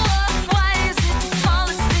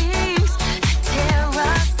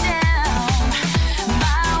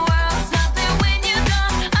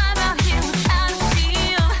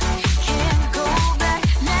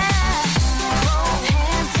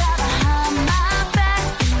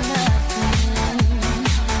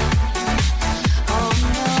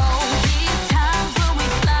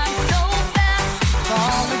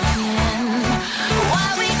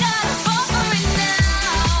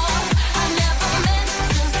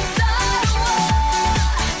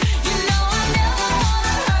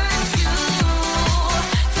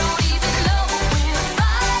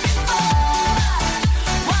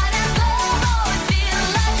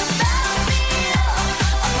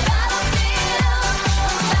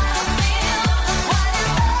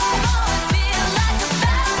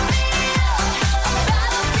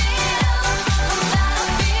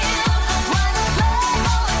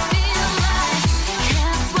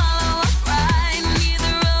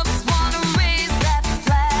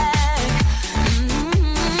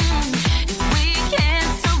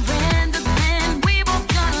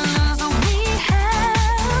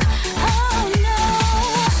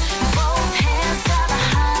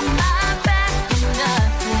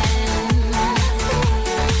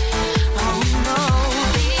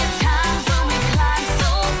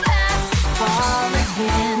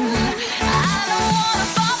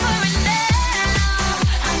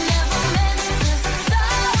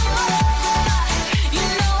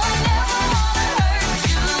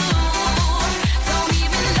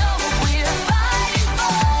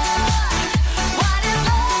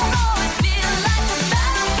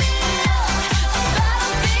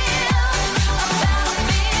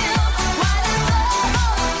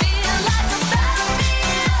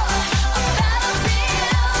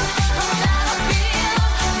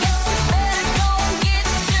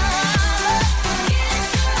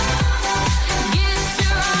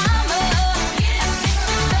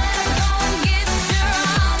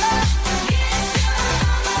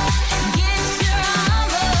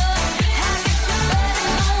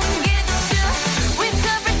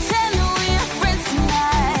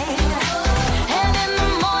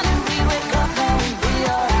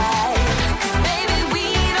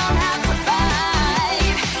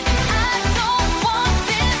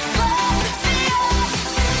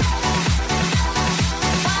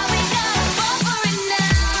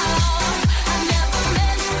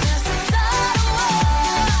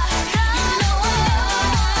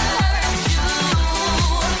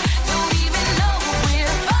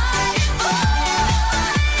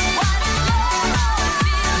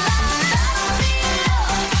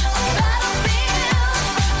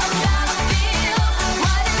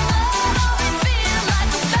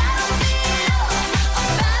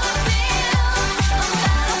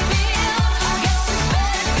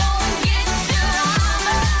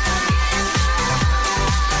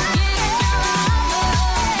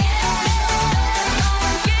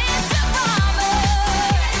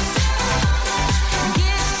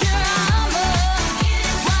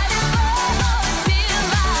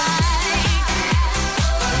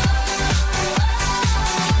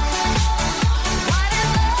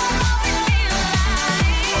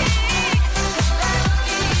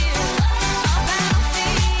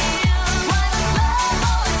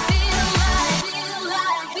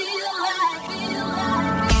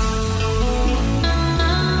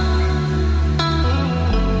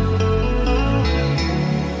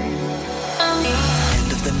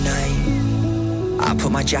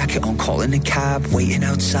Jacket on, calling a cab, waiting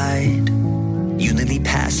outside. You nearly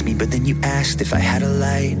passed me, but then you asked if I had a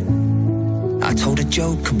light. I told a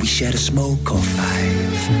joke, and we shared a smoke or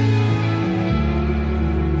 5.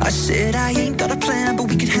 I said I ain't got a plan, but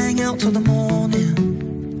we could hang out till the morning.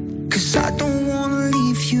 'Cause I don't wanna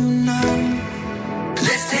leave you now.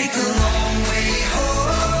 Let's take a long way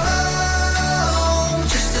home,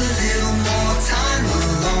 just a little more time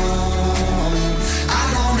alone. I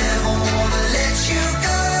don't ever wanna let you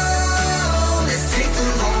go. Let's take a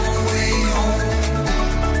long way home.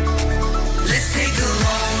 Let's take a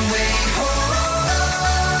long way home.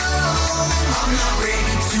 I'm not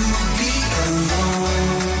ready to be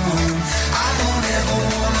alone. I don't ever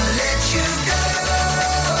wanna let you go.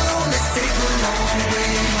 Let's take a long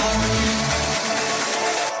way home.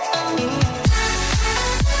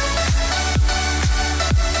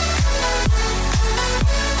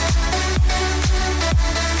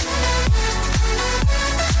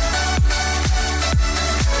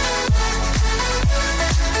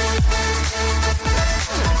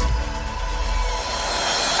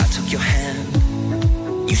 I took your hand.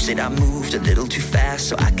 You said I moved a little too fast,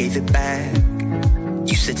 so I gave it back.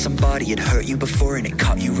 You said somebody had hurt you before and it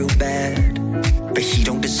caught you real bad. But he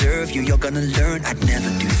don't deserve you, you're gonna learn I'd never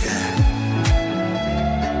do that.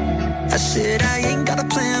 I said I ain't got a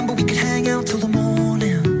plan, but we could hang out till the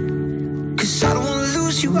morning. 'Cause I don't wanna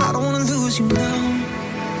lose you, I don't wanna lose you now.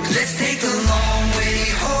 Let's take a long way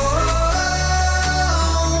home,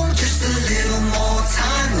 just a little more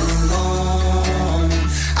time alone.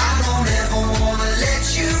 I don't ever wanna let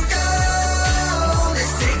you go.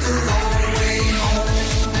 Let's take a long way home.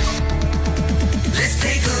 Let's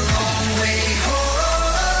take a long way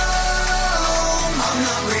home. I'm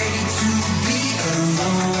not ready to be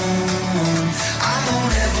alone. I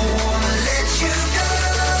don't ever wanna let you go.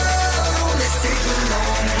 Let's take a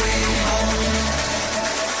long way home.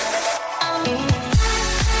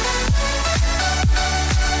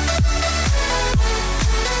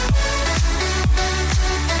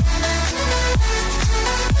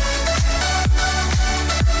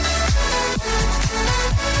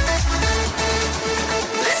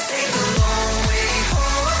 Let's take a long way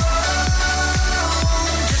home,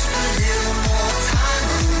 just a little more time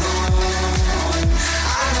alone.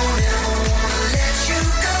 I don't ever wanna let you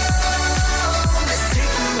go. Let's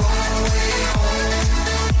take a long way home.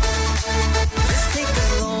 Let's take a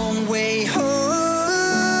long way home.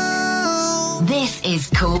 This is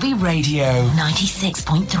Corby Radio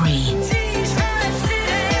 96.3.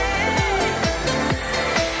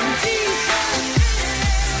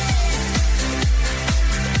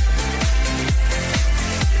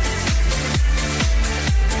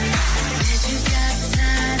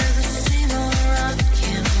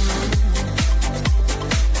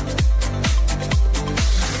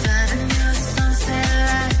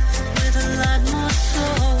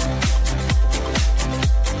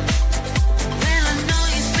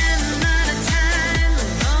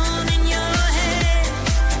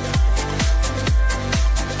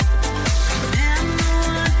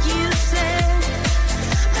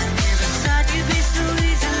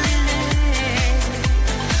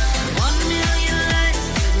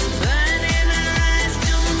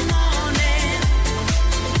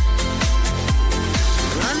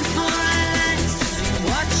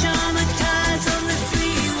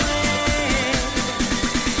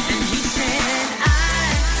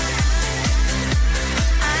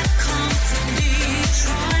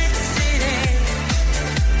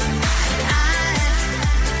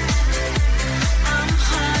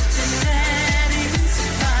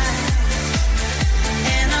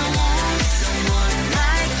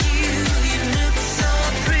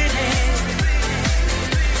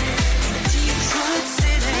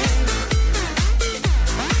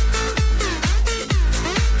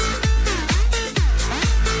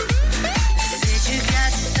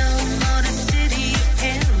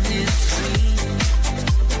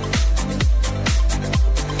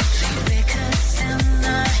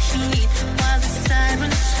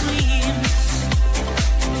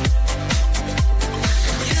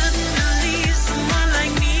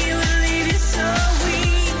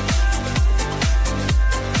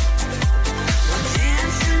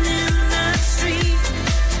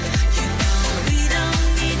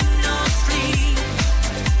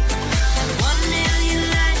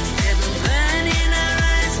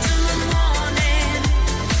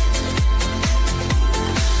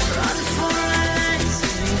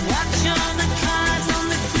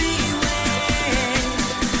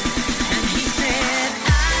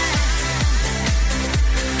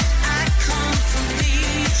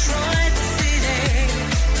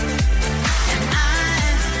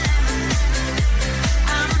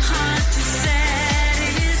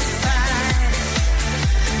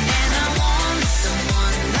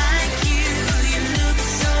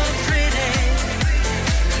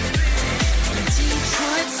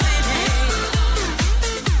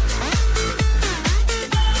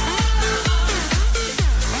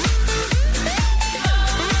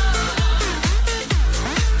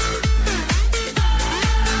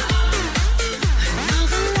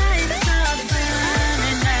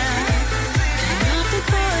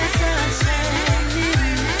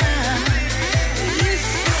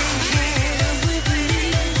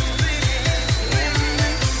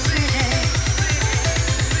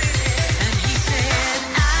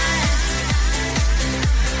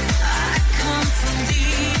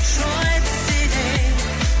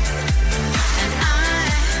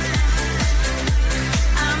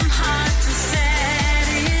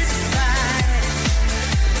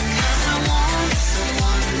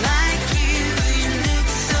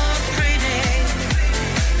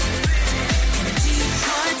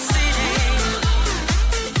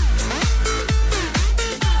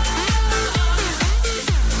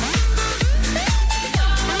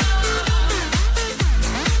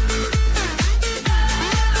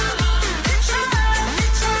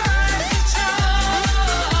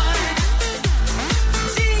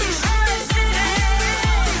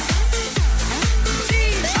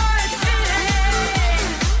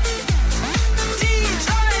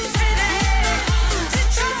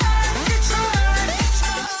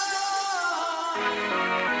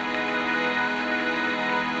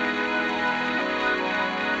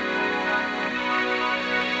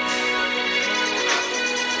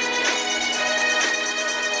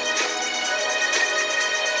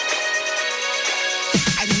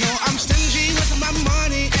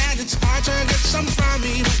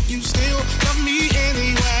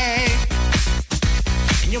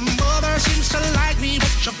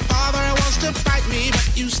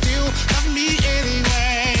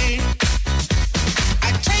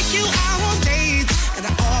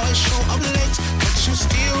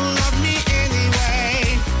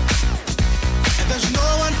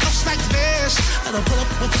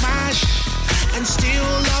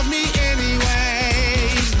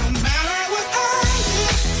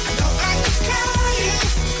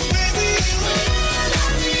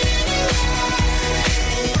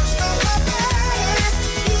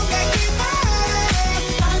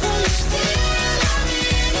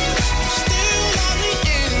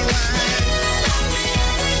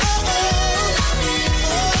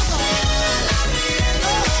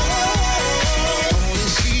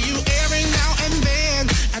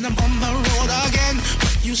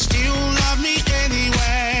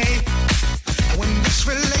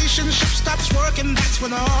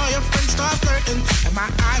 my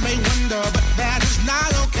eye may wonder, but that is not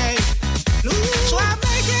okay. No. So I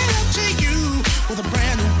make it up to you with a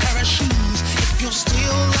brand new pair of shoes. If you'll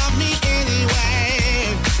still love me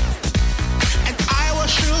anyway, and I will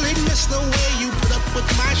surely miss the way you put up with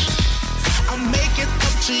my I'll make it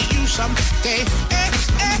up to you someday.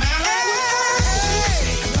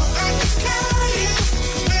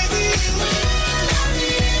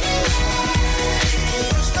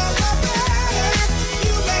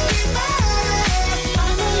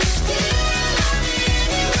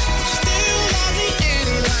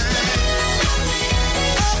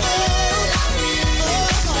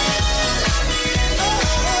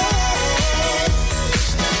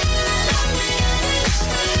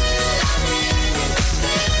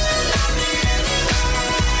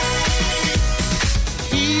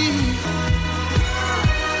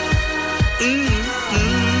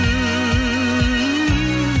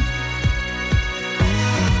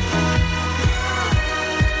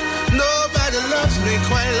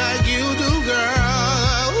 Quite like you do,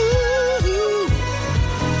 girl. Ooh.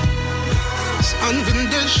 It's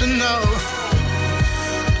unconditional,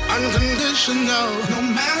 unconditional. No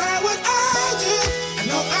matter what I do, I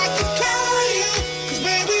know I can count on you. 'Cause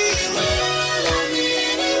baby, you will love me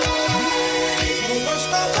anyway. The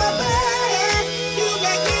worst of my bad, you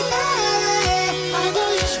make me mad. I know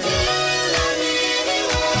you still love me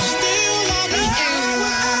anyway. Still love me anyway.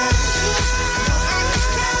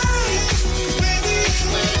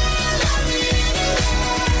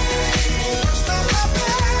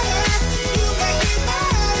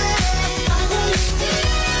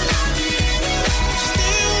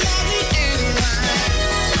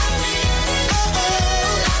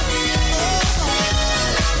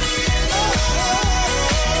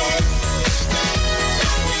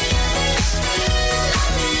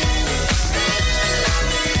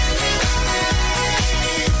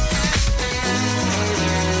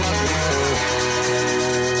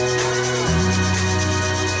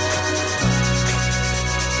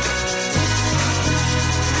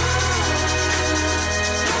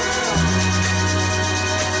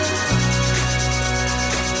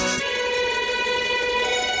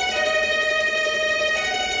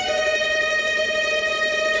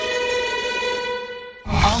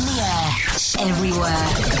 Everywhere.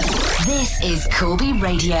 This is Corby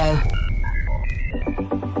Radio.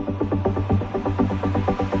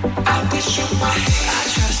 I wish you were here. I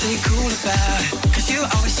try to stay cool about it, 'cause you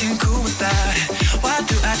always seem cool without it. Why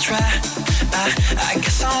do I try? I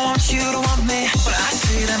guess I want you to want me, but I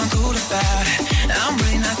say that I'm cool about it. I'm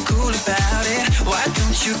really not cool about it. Why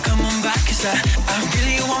don't you come on back? 'Cause I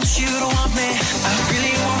really want you to want me. I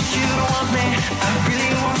really want you to want me. I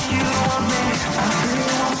really want you to want me. I really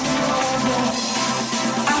want you to want me.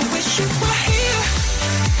 I wish you were here.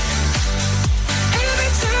 Every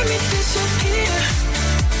time you disappear,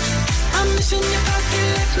 I'm missing your pocket,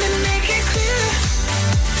 let me make it clear.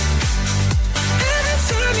 Every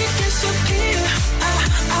time you disappear,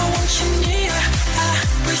 I want you near. I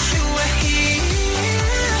wish you were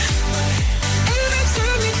here. Every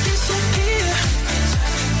time you disappear,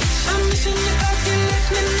 I'm missing your pocket, let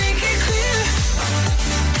me make it clear.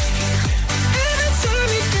 Every time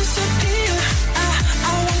you disappear,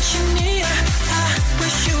 I want you near. I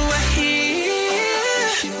wish you were here.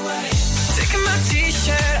 Taking my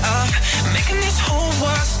t-shirt off, making this whole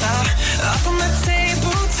world stop. Up on the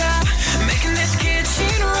tabletop, making this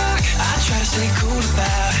kitchen rock. I try to stay cool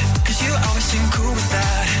about it, 'cause you always seem cool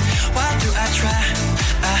without it. Why do I try?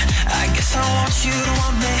 I guess I want you to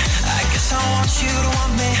want me. I guess I want you to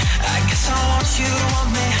want me. I guess I want you to want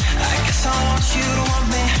me. I guess I want you to want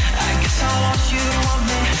me. I guess I want you to want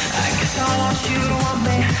me. I guess I want you to want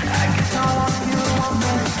me. I guess I want you to want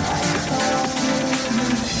me. I guess I want you to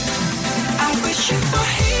want me. I wish you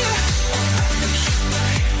were here.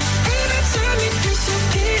 Every time you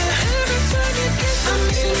disappear, every time you disappear, I'm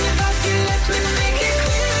missing your body, let me make it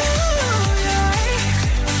clear.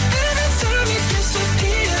 Every time you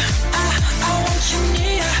disappear, I want you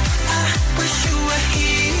near. I wish you were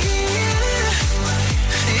here.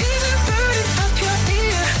 Is it burning up your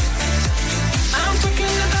ear? I'm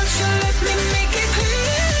talking about you, let me make it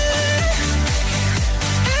clear.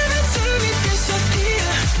 Every time you disappear,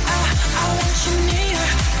 I want you near.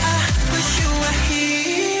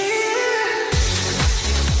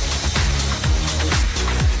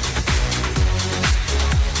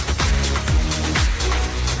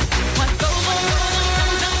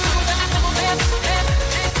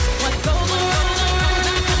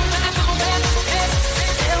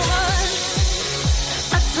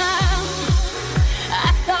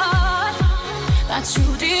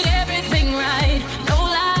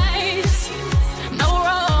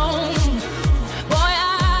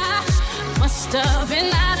 Must have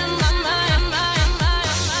been out of my mind.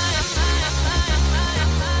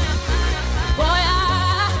 Boy,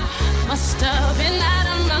 I must have been out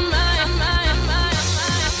of my mind.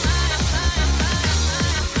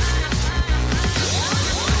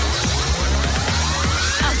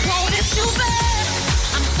 I wanted you back.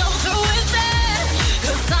 I'm so through with that.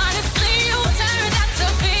 'Cause honestly, you turned out to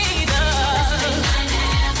be the best thing I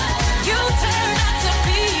never. You turned out to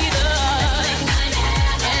be the best thing I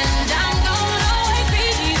never. And I'm gonna always be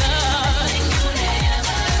the best thing you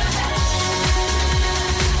never had.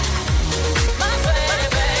 My baby, my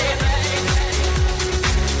baby,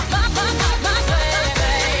 my baby, my baby.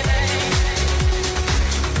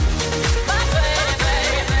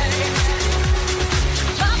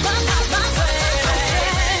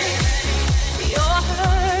 You're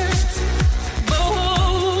hurt,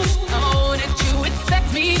 boo. Oh, did you expect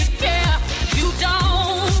me to care? You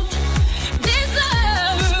don't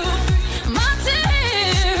deserve my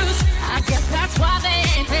tears. I guess that's why they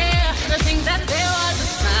ain't there. To think that there was a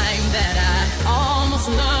time that I almost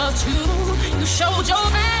loved you. You showed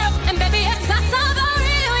yourself, and baby, yes, I saw the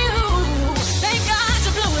real you. Thank God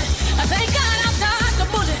you blew it. Thank God I dodged the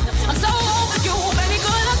bullet. I'm so over you, baby.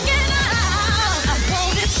 Good looking out. I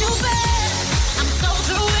wanted you back. I'm so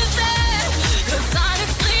through with that. 'Cause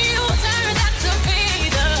honestly, you turned out to be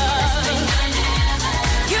the best thing I never.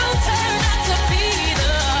 You turned out to be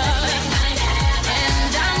the best thing I never.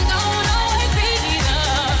 And I'm gonna always be the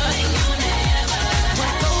best thing you never.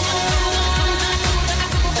 What goes around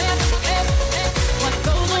comes back. What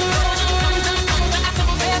goes around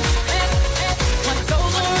comes back. What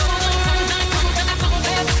goes around comes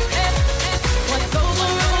back. What goes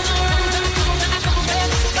around comes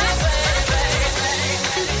back.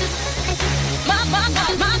 My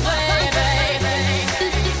baby, my baby,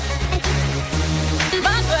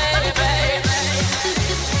 my baby.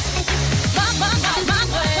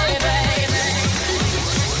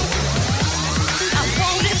 I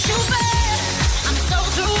wanted you back. I'm so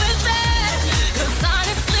through with that. 'Cause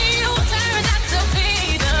honestly, you turned out to be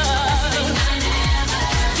the best thing I never.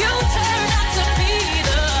 You turned out to be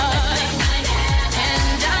the best thing I never.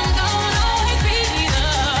 And I'm gonna always be the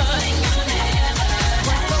best thing you never.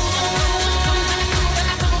 What goes around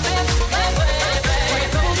comes back. What goes around comes back. My baby. What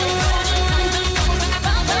goes around comes back.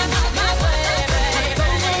 My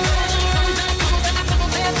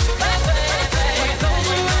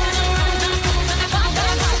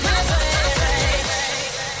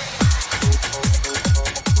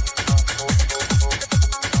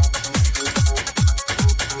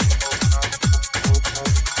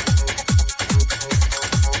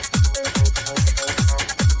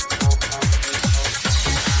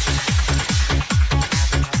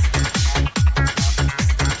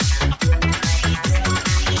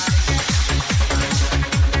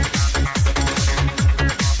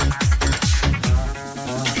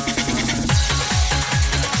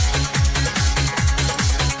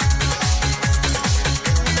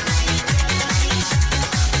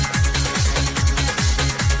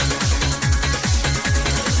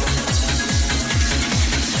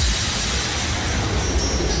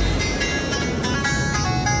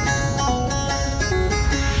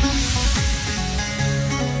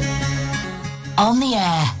On the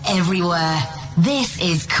air, everywhere. This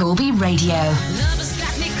is Corby Radio. Lovers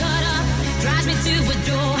got me caught up, drives me to a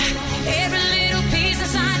door. Every little piece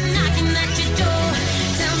inside knocking at your door.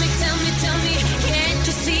 Tell me, can't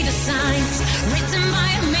you see the signs? Written by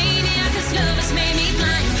a maniac, 'cause love has made me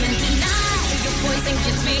blind. Can't deny your poison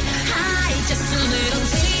gets me high. Just a little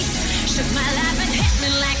taste, shook my life and hit me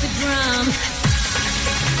like a drum.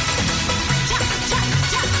 Chop, chop,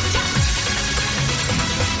 chop, chop.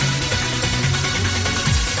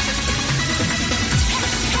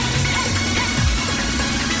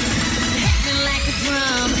 Like a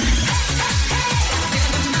drum.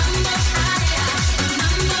 Mambo higher,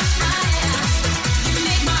 mambo higher. You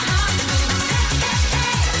make my heart move.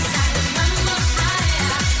 Like a mambo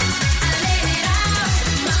higher. I let it out.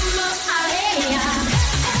 Mambo higher.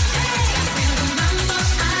 Mambo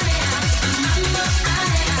higher, mambo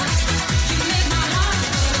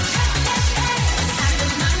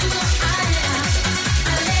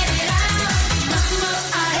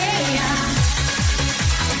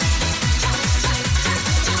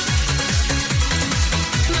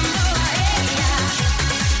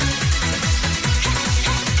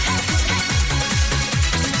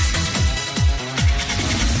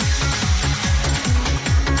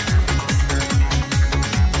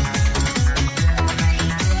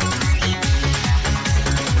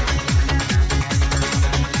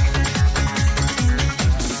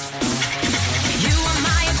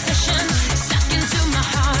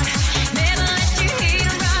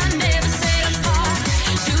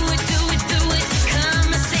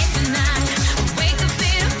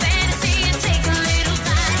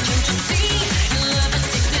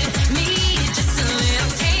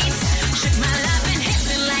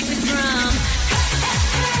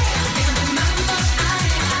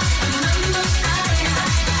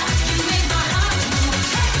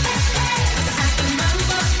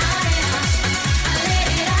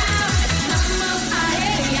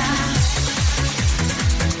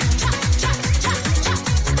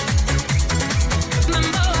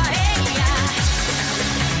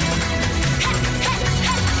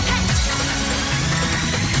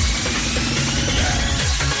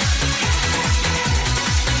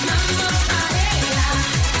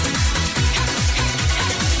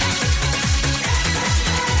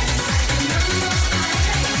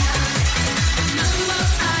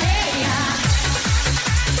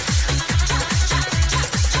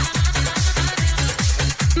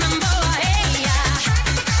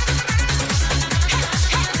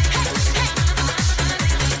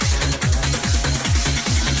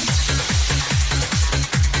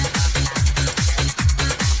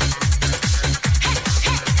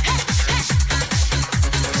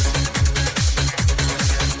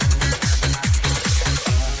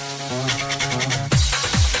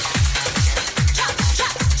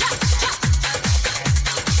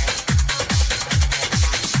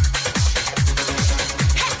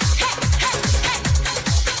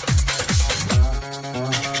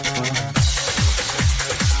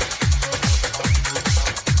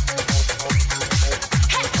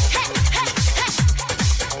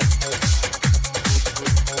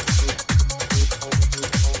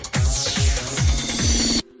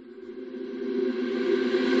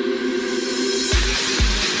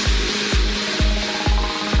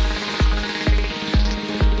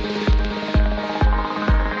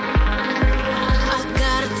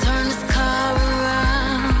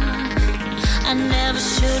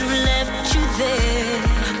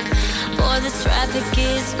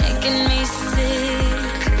making me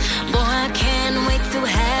sick. Boy, I can't wait to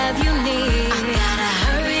have you near. I gotta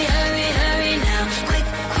hurry, hurry, hurry now. Quick,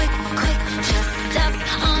 quick, quick. Just step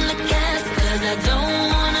on the gas, 'cause I don't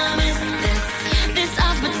wanna miss this. This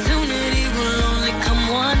opportunity will only come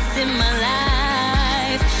once in my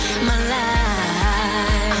life. My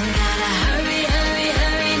life. I gotta hurry, hurry,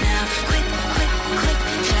 hurry now. Quick, quick, quick.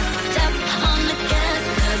 Just step on the gas,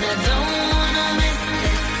 'cause I don't wanna miss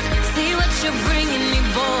this. See what you're bringing me,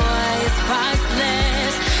 boy, it's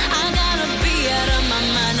priceless. I gotta be out of my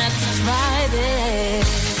mind not to try this.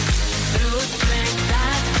 Through strength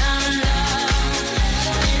I found love.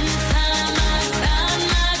 In time I found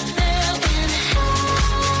myself in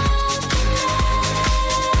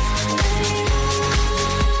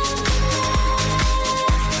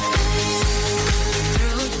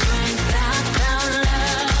Through strength I found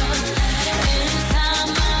love. In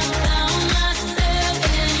time I found myself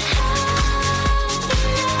in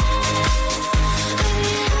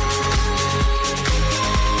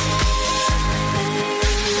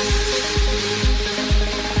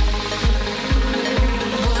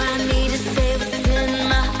Boy, I need to say what's in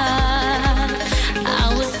my heart. I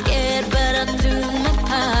was scared, but I'll do my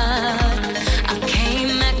part. I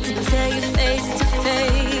came back to tell you face to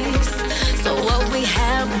face, so what we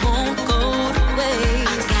have won't go to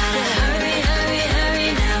waste. I gotta hurry, hurry, hurry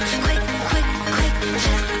now. Quick, quick, quick.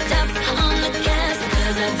 Just step on the gas,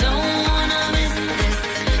 'cause I don't wanna miss this.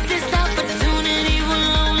 This opportunity will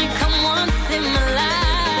only come once in my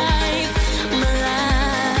life. My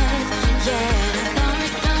life, yeah. Sorry,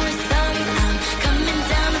 sorry, sorry, I'm coming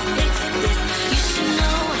down to fix this. You should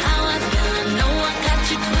know how I feel. I know I got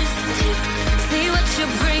you twisted. See what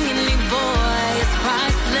you're bringing me, boy, it's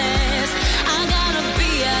priceless. I gotta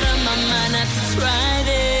be out of my mind not to try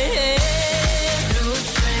this. Through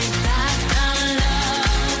strength I found love.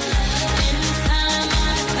 In time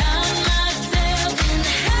I found myself in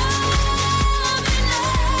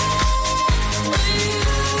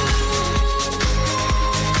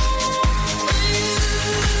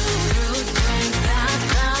Through strength I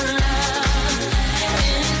found love.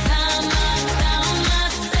 In time I found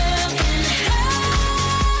myself in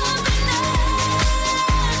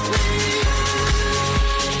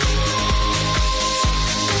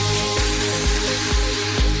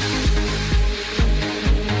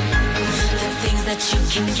The things that you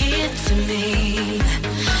can give to me,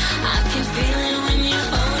 I can feel it when you're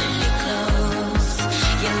holding me close.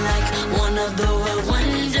 You're like one of the world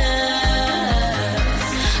wonders.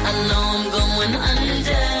 I know I'm going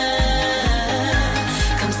under.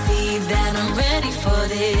 Come see that I'm ready for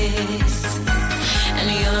this. And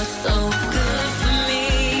you're so good for me.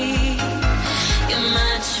 You're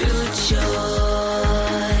my true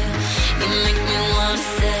joy. You make me wanna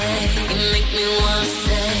say, you make me wanna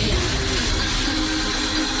say.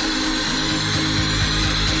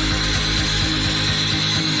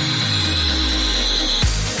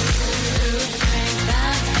 Through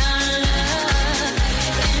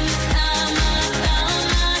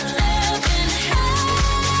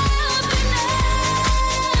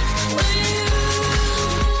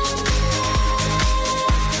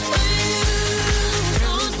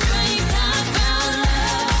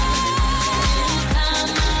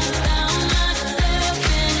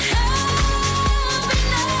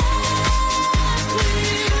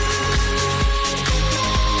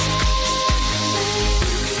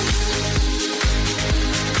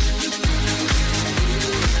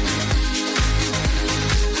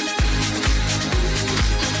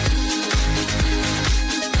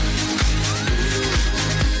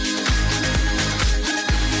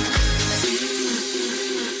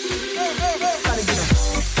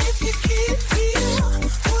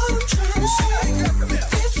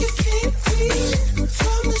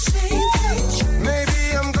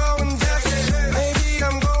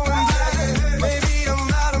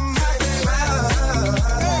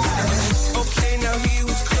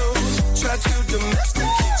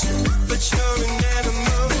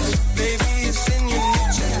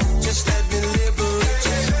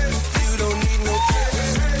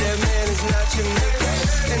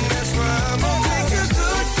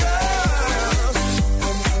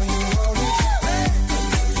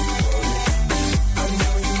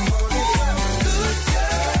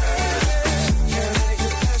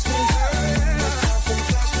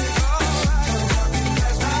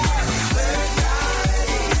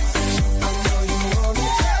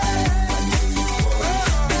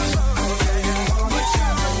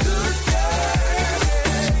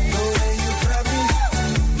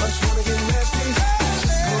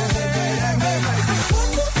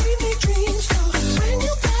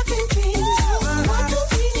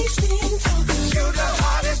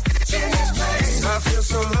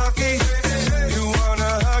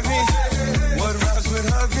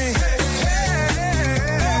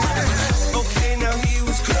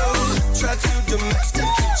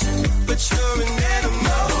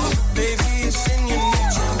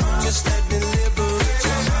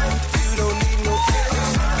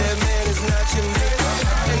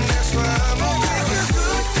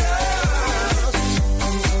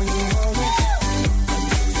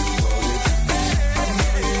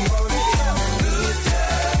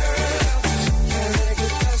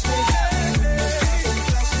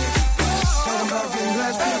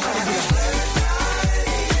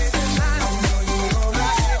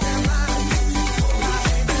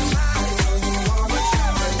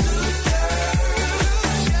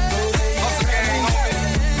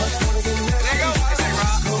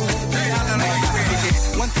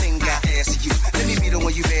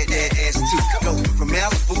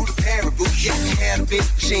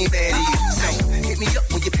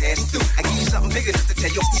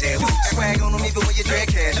Dread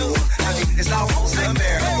casual. I think it's almost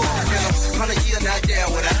unbearable. 100 years not down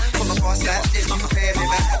with her. Pull up on side, this you prepare me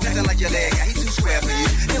back. Nothing like your leg guy, he too square for you.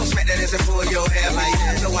 You don't smack that ass and pull your hair like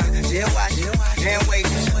that. So I dare watch and wait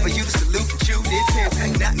for you to salute and chew this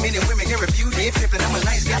pimp. Not many women can review this pimp, and I'm a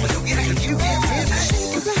nice guy, but don't get it confused.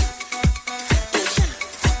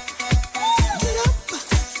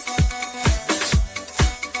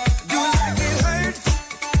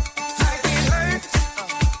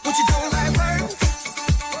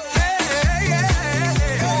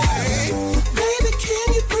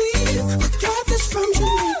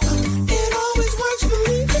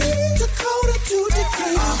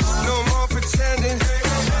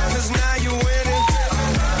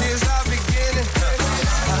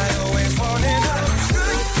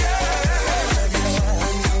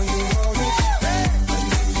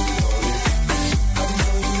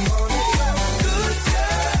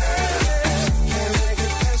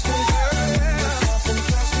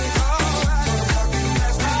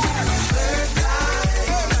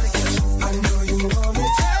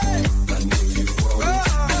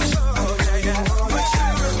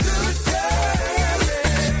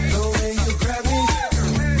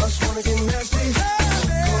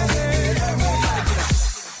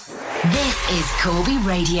 Corby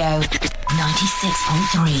Radio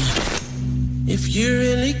 96.3. If you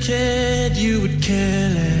really cared, you would care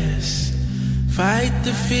less. Fight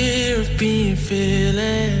the fear of being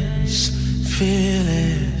fearless,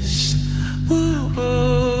 fearless. Woo,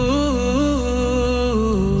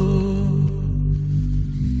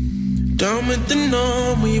 done with the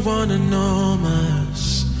norm, we wanna norm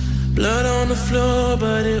us. Blood on the floor,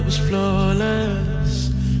 but it was flawless,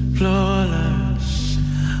 flawless.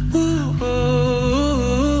 Woo,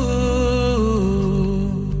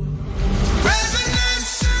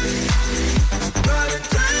 resonance, running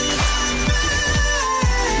through my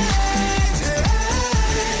veins.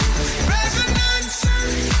 Resonance,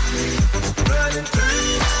 running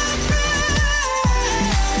through my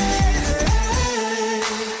veins.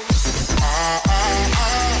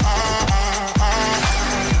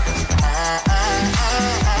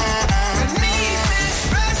 I need this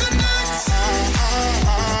resonance.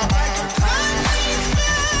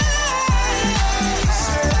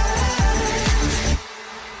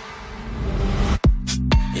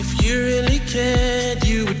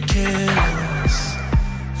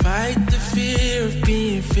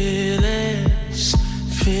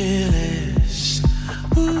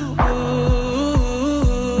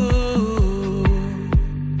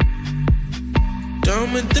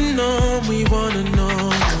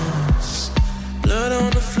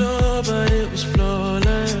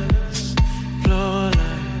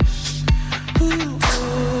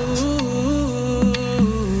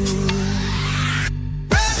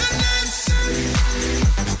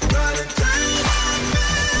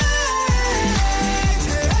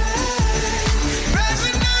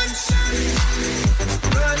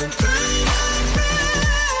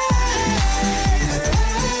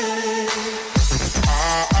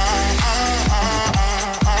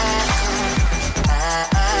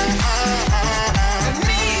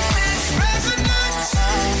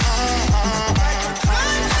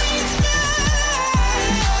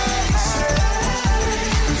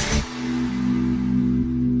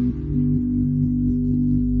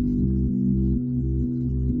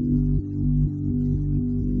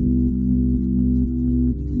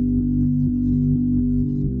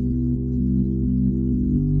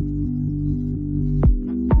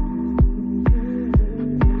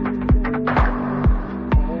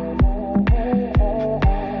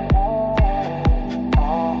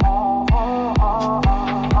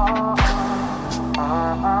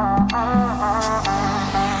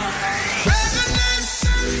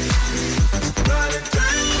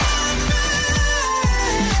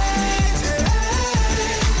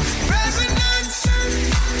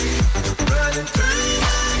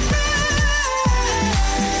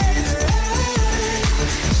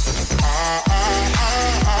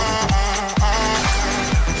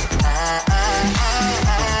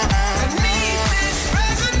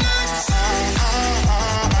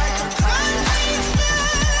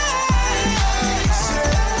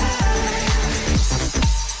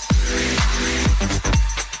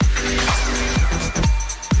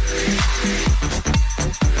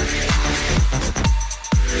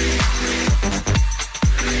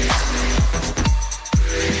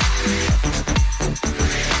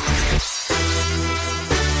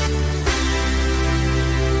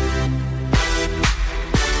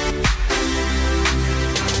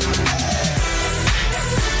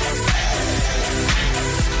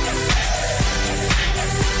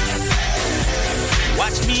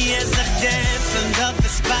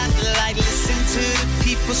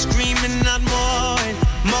 people screaming out more and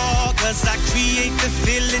more, 'cause I create the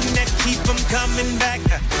feeling that keep them coming back.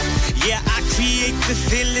 Yeah, I create the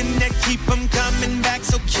feeling that keep them coming back.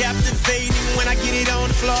 So captivating when I get it on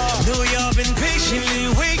the floor. Know y'all been patiently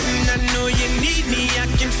waiting. I know you need me. I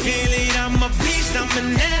can feel it. I'm a beast. I'm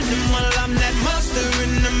an animal. I'm that monster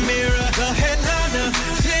in the mirror. The headliner,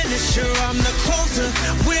 finisher. I'm the closer,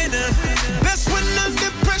 winner. Best when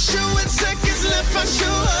under pressure with seconds left. I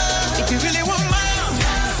show up. If you really want more,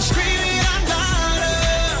 scream it out louder.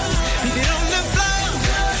 Leave it on the floor.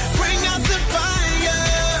 Bring out the fire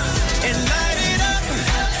and light it up.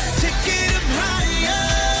 Take it up higher.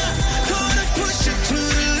 Gonna push it to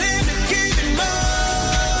the limit. Give it more.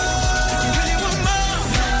 If you really want more,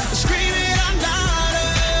 scream it out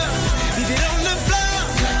louder. Leave it on the floor.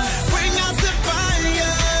 Bring out the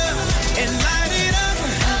fire and light it up.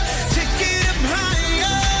 Take it up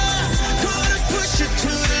higher. Gonna push it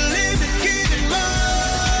to the limit. Give it more.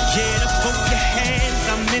 Get up on your hands.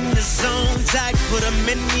 I'm in the zone. Tight. Put them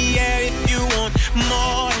in the air if you want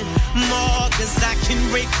more and more. 'Cause I can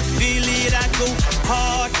break the feel it. I go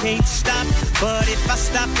hard, can't stop. But if I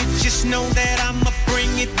stop it, just know that I'ma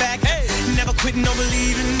bring it back. Hey. Never quit, no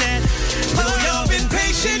believing that. Oh, y'all been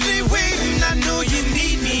patiently waiting. I know you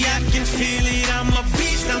need me. I can feel it. I'm a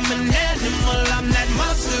beast. I'm an animal. I'm that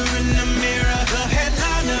monster in the mirror. The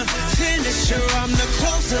headliner, finisher. I'm the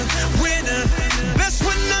closer, winner. Best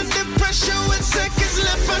when under pressure with seconds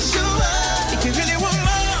left. I show up. If you really want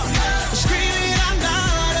more, scream it out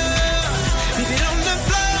louder. Leave it on the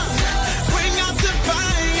floor. Bring out the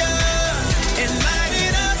fire and light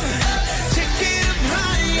it up. Take it up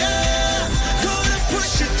higher. Gonna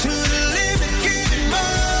push it to the limit. Give it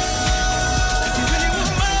more. If you really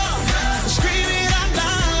want more, scream it out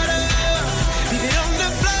louder. Leave it on the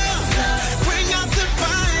floor. Bring out the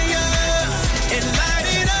fire and light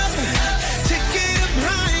it up. Take it up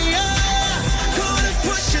higher. Gonna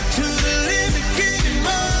push it to the limit. Give it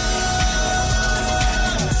more.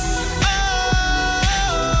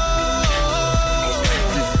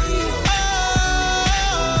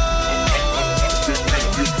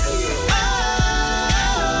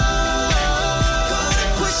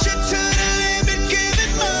 Push it to the limit, give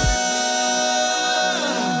it more.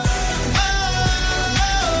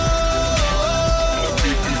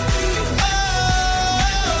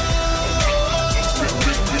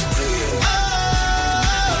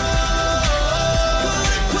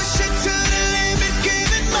 Push it to the limit,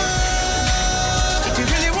 give it more. If you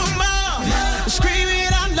really want more, scream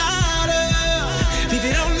it out louder. Leave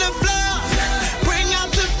it on the floor. Bring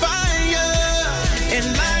out the fire and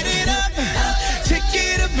light it up. Take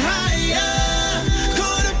it up higher.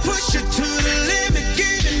 Gonna push it to the limit,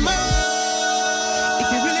 give it more. If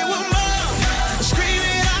you really want more, scream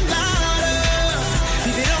it out louder.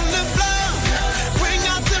 Leave it on the floor. Bring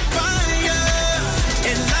out the fire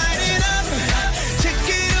and light it up. Take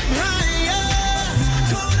it up higher.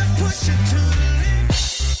 Gonna push it to the limit.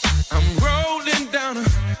 I'm rolling down a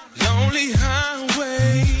lonely highway,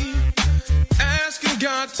 asking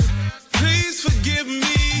God to please forgive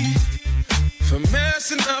me for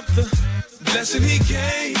messing up the blessing He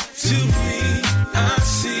gave to me. I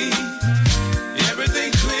see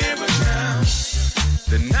everything clearer now.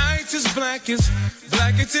 The night is black as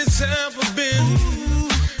it's ever been.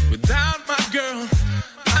 Without my girl,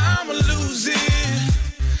 I'ma lose it.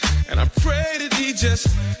 And I pray that He just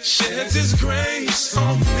sheds His grace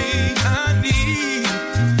on me. I need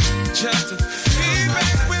just to be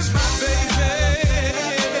back with my baby.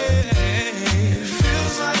 It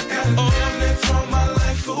feels like I'm living from my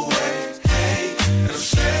life away. Hey, and I'm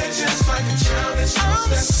scared just like a child.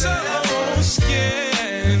 I'm so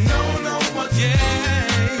scared. Don't know what to do.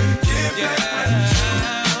 Get back when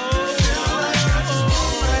you feel like I just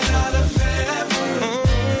walked right out of heaven.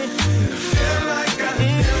 I feel like I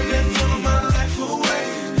damn near threw my life away.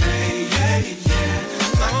 Hey, yeah,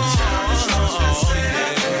 yeah. Like a child that's lost and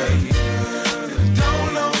sad. Don't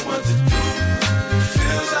know what to do.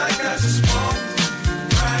 Feels like I just walked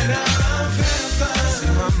right out of heaven.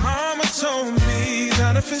 See, my mama told me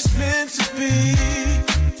that if it's meant to be,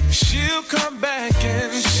 she'll come back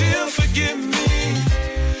and she'll forgive me.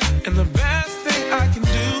 And the best thing I can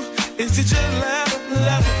do is to just let her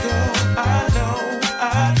go. I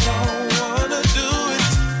don't wanna do it,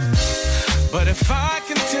 but if I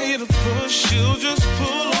continue to push, she'll just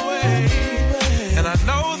pull away. And I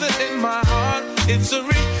know that in my heart it's a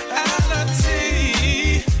reality.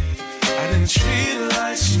 I didn't treat her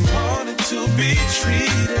like she wanted to be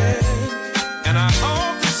treated, and I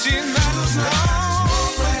hope that she knows now.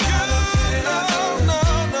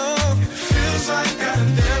 Feels like I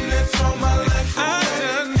damn near throw my life away. I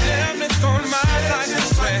done damn near thrown my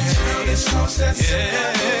life away. just lost that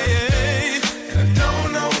I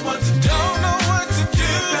don't know what to do.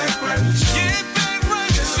 Get back right with you. Get back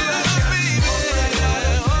right with you, baby.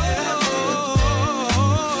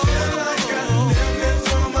 Feel like I damn near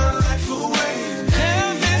throw my life away.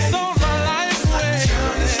 Damn near throw my life away. I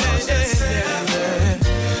just lost that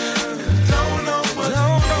don't know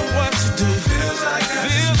what to do. Feel like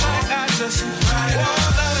I just wanna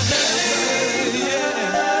stay.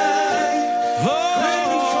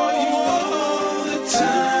 Waiting for you all the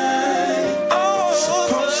time.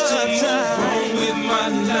 Supposed to move on with my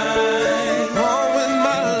life. On with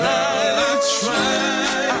my life.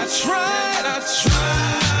 I tried.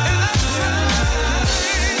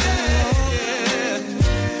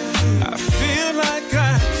 I feel like I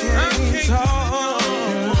can't talk.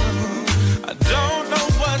 I don't know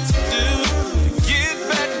what to do to get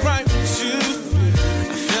back right with you.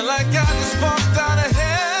 I feel like I just walked out of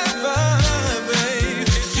heaven, baby.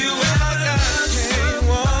 You and I can't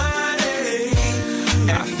walk.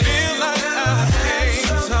 I feel like I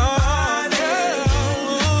can't talk.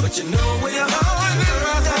 But you know where your heart is in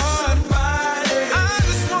my heart. I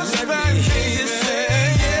just want you back, baby.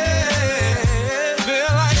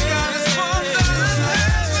 Feel like I just walked out of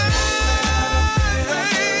heaven,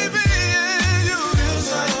 baby. You feel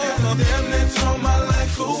like I damn near throw my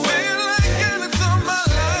life away. Feel like I done throw my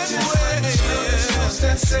life away.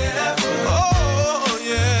 Oh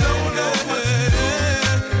yeah. Don't know what to do.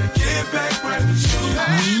 Get back right with you.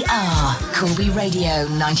 We are Corby Radio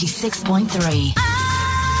 96.3.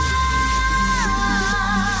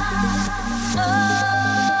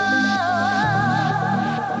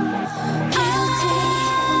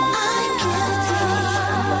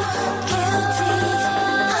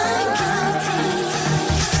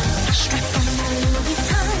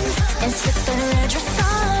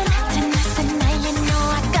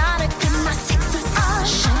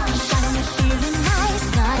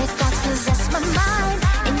 My mind,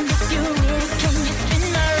 and if you really can, you spin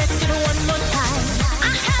my record one more time.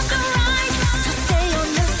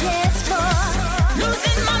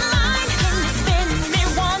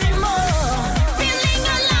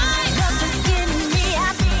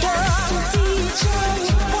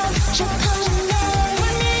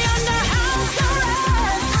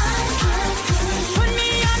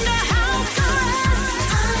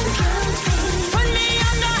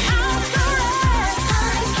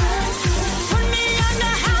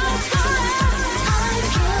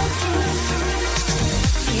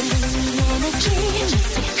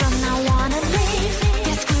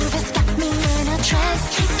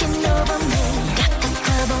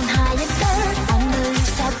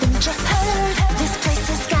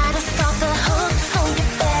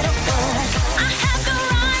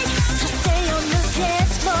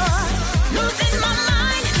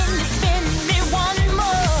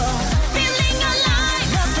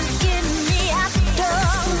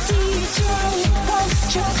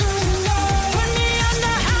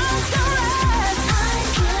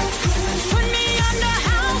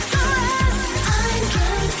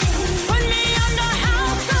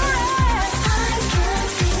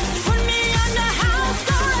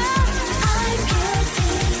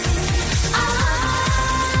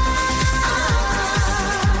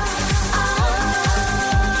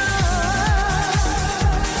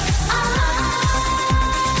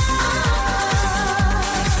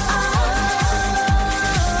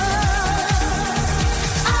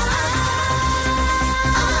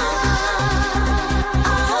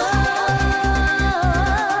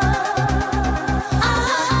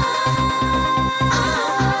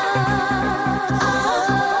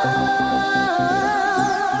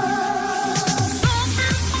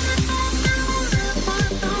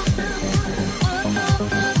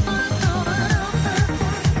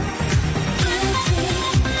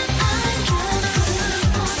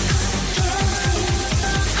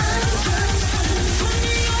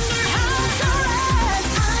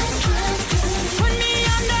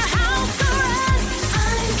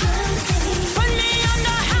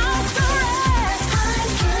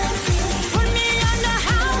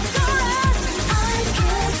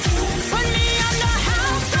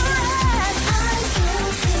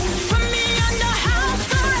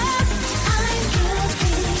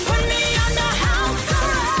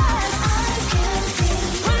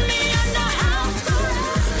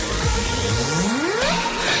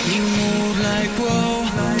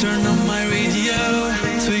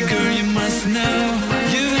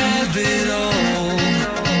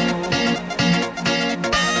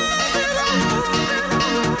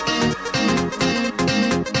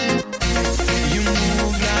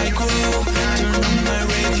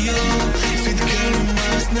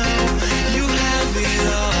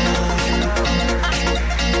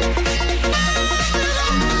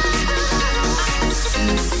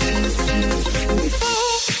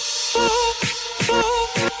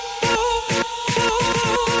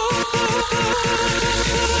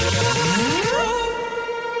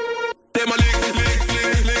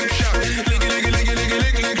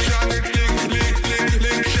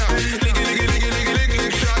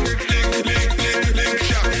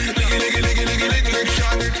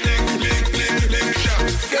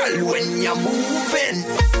 girl, when you're moving.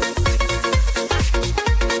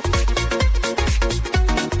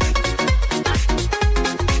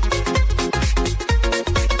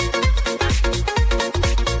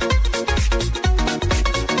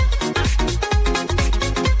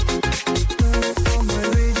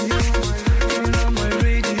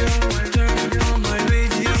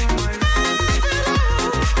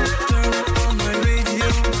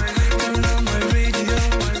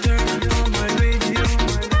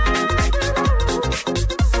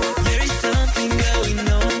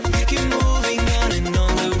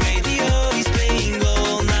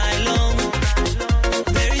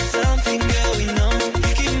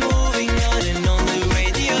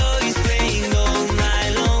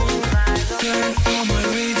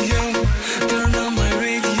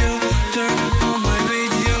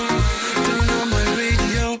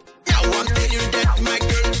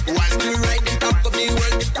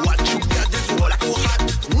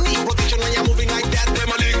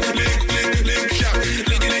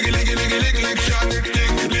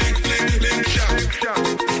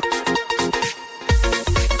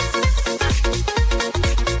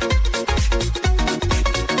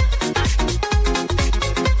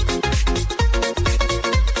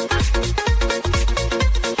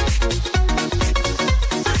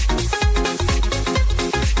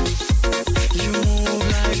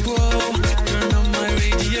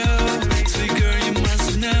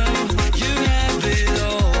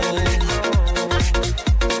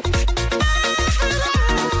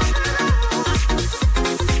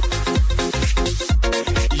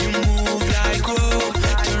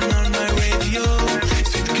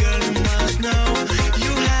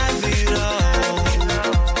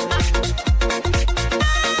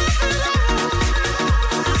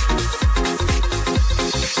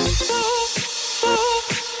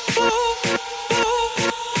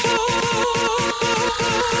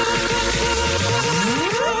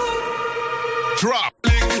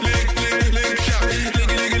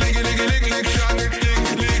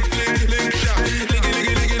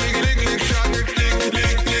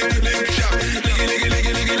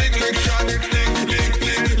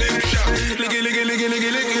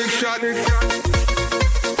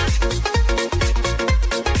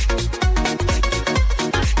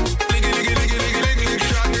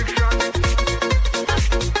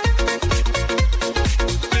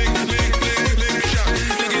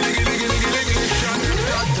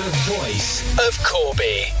 Of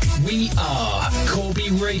Corby. We are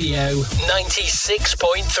Corby Radio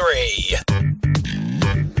 96.3.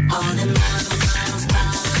 All the miles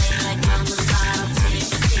following like mama's bottle, take a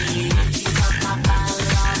seat. Fuck my bottle,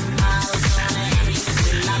 all the models wanna hit me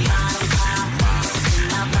with my bottle pop, with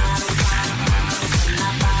my bottle pop, with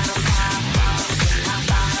my bottle pop, with my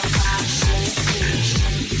bottle pop. Shake it,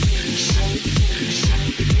 shake it, shake it,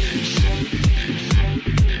 shake it, shake it.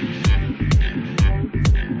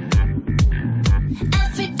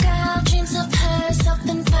 Every girl dreams of herself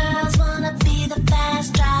in pearls, wanna be the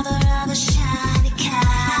best driver of a shiny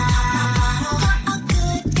car.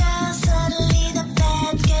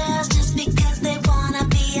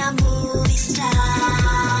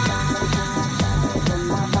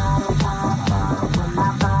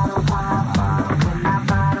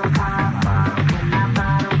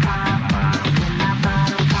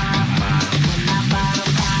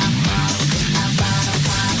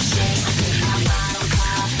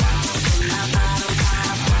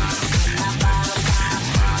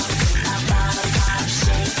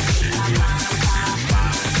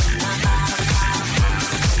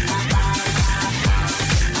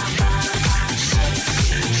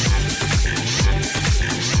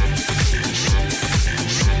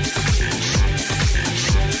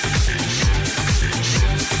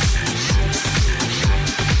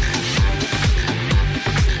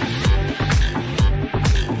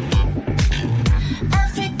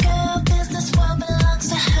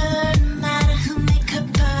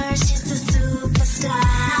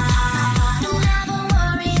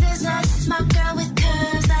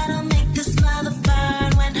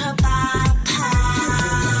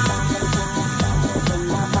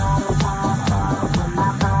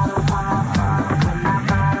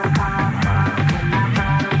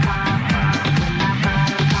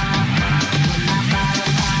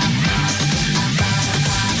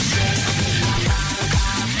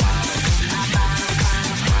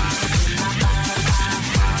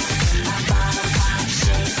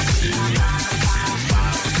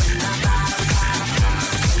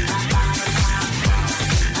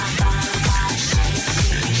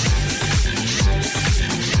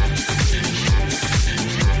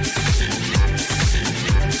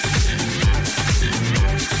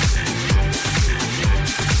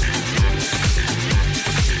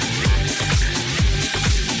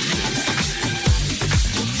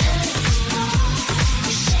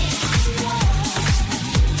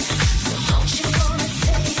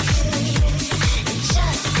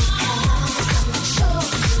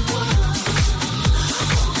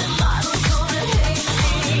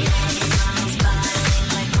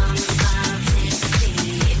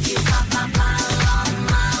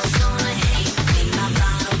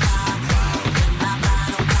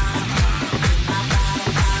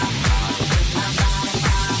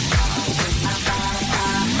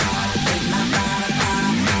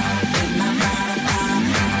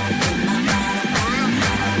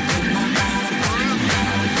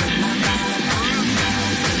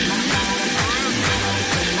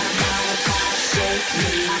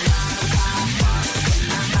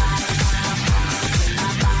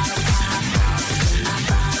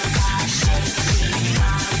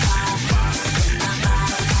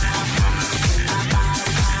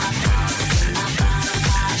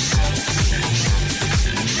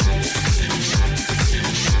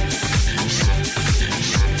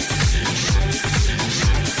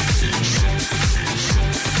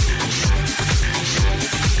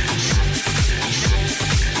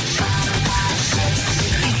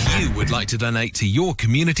 like to donate to your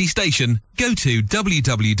community station, go to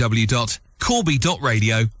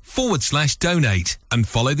www.corby.radio/donate and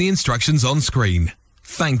follow the instructions on screen.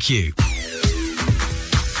 Thank you.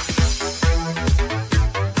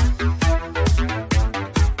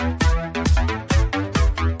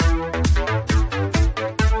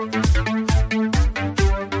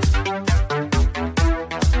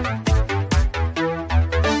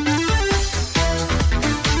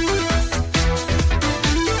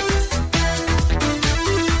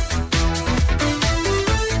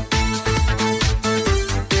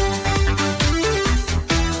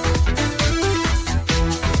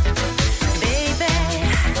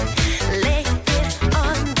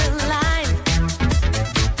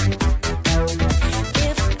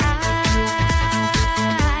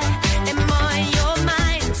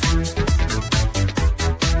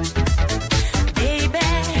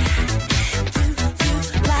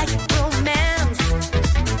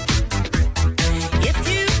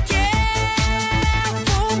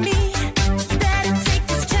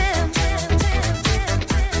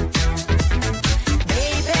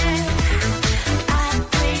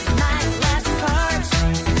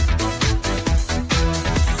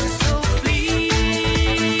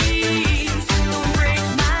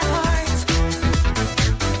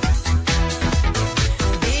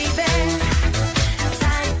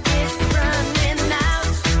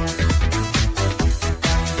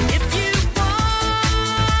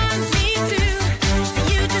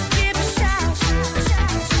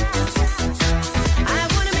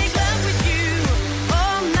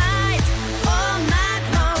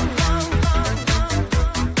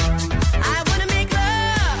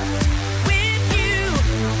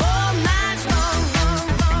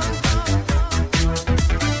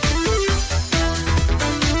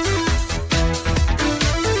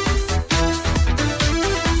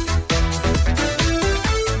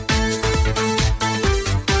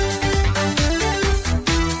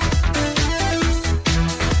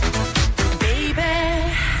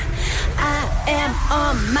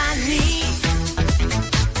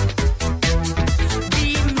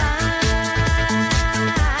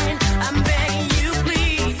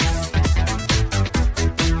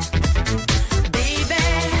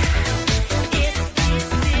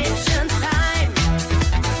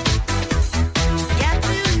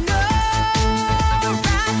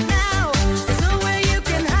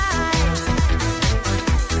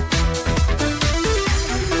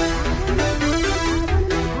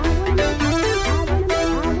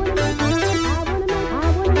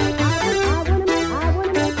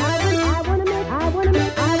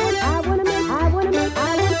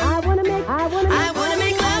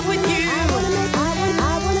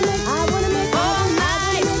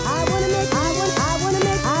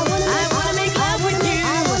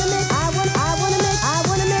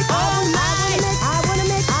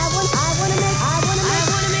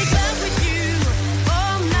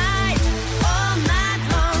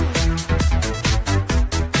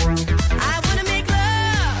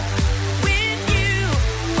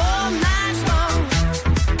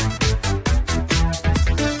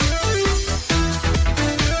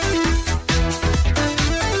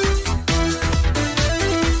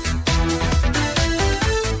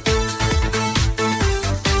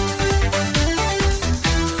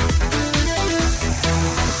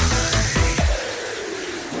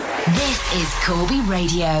 Corby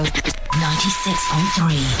Radio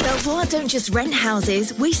 96.3. Belvoir don't just rent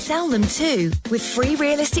houses, we sell them too. With free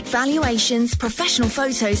realistic valuations, professional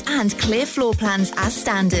photos and clear floor plans as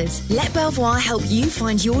standard. Let Belvoir help you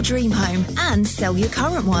find your dream home and sell your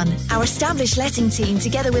current one. Our established letting team,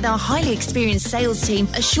 together with our highly experienced sales team,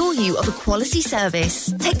 assure you of a quality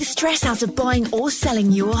service. Take the stress out of buying or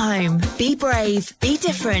selling your home. Be brave, be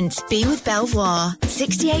different, be with Belvoir.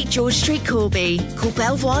 68 George Street, Corby. Call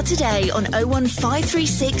Belvoir today on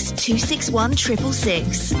 01536 261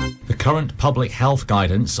 666. The current public health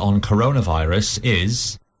guidance on coronavirus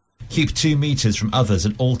is: keep 2 meters from others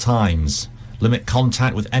at all times. Limit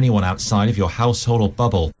contact with anyone outside of your household or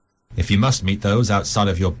bubble. If you must meet those outside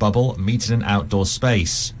of your bubble, meet in an outdoor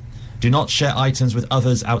space. Do not share items with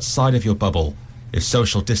others outside of your bubble. If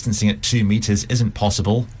social distancing at 2 meters isn't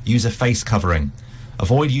possible, use a face covering.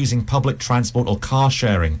 Avoid using public transport or car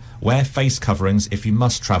sharing. Wear face coverings if you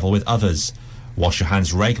must travel with others. Wash your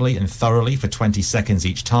hands regularly and thoroughly for 20 seconds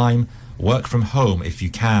each time. Work from home if you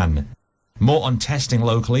can. More on testing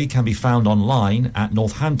locally can be found online at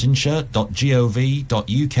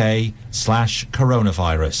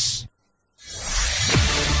northamptonshire.gov.uk/coronavirus.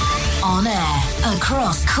 On air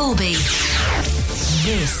across Corby.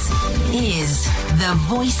 This is the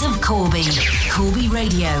voice of Corby. Corby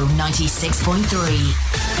Radio 96.3.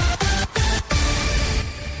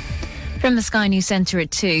 From the Sky News Centre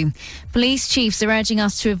at 2. Police chiefs are urging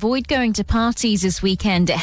us to avoid going to parties this weekend. It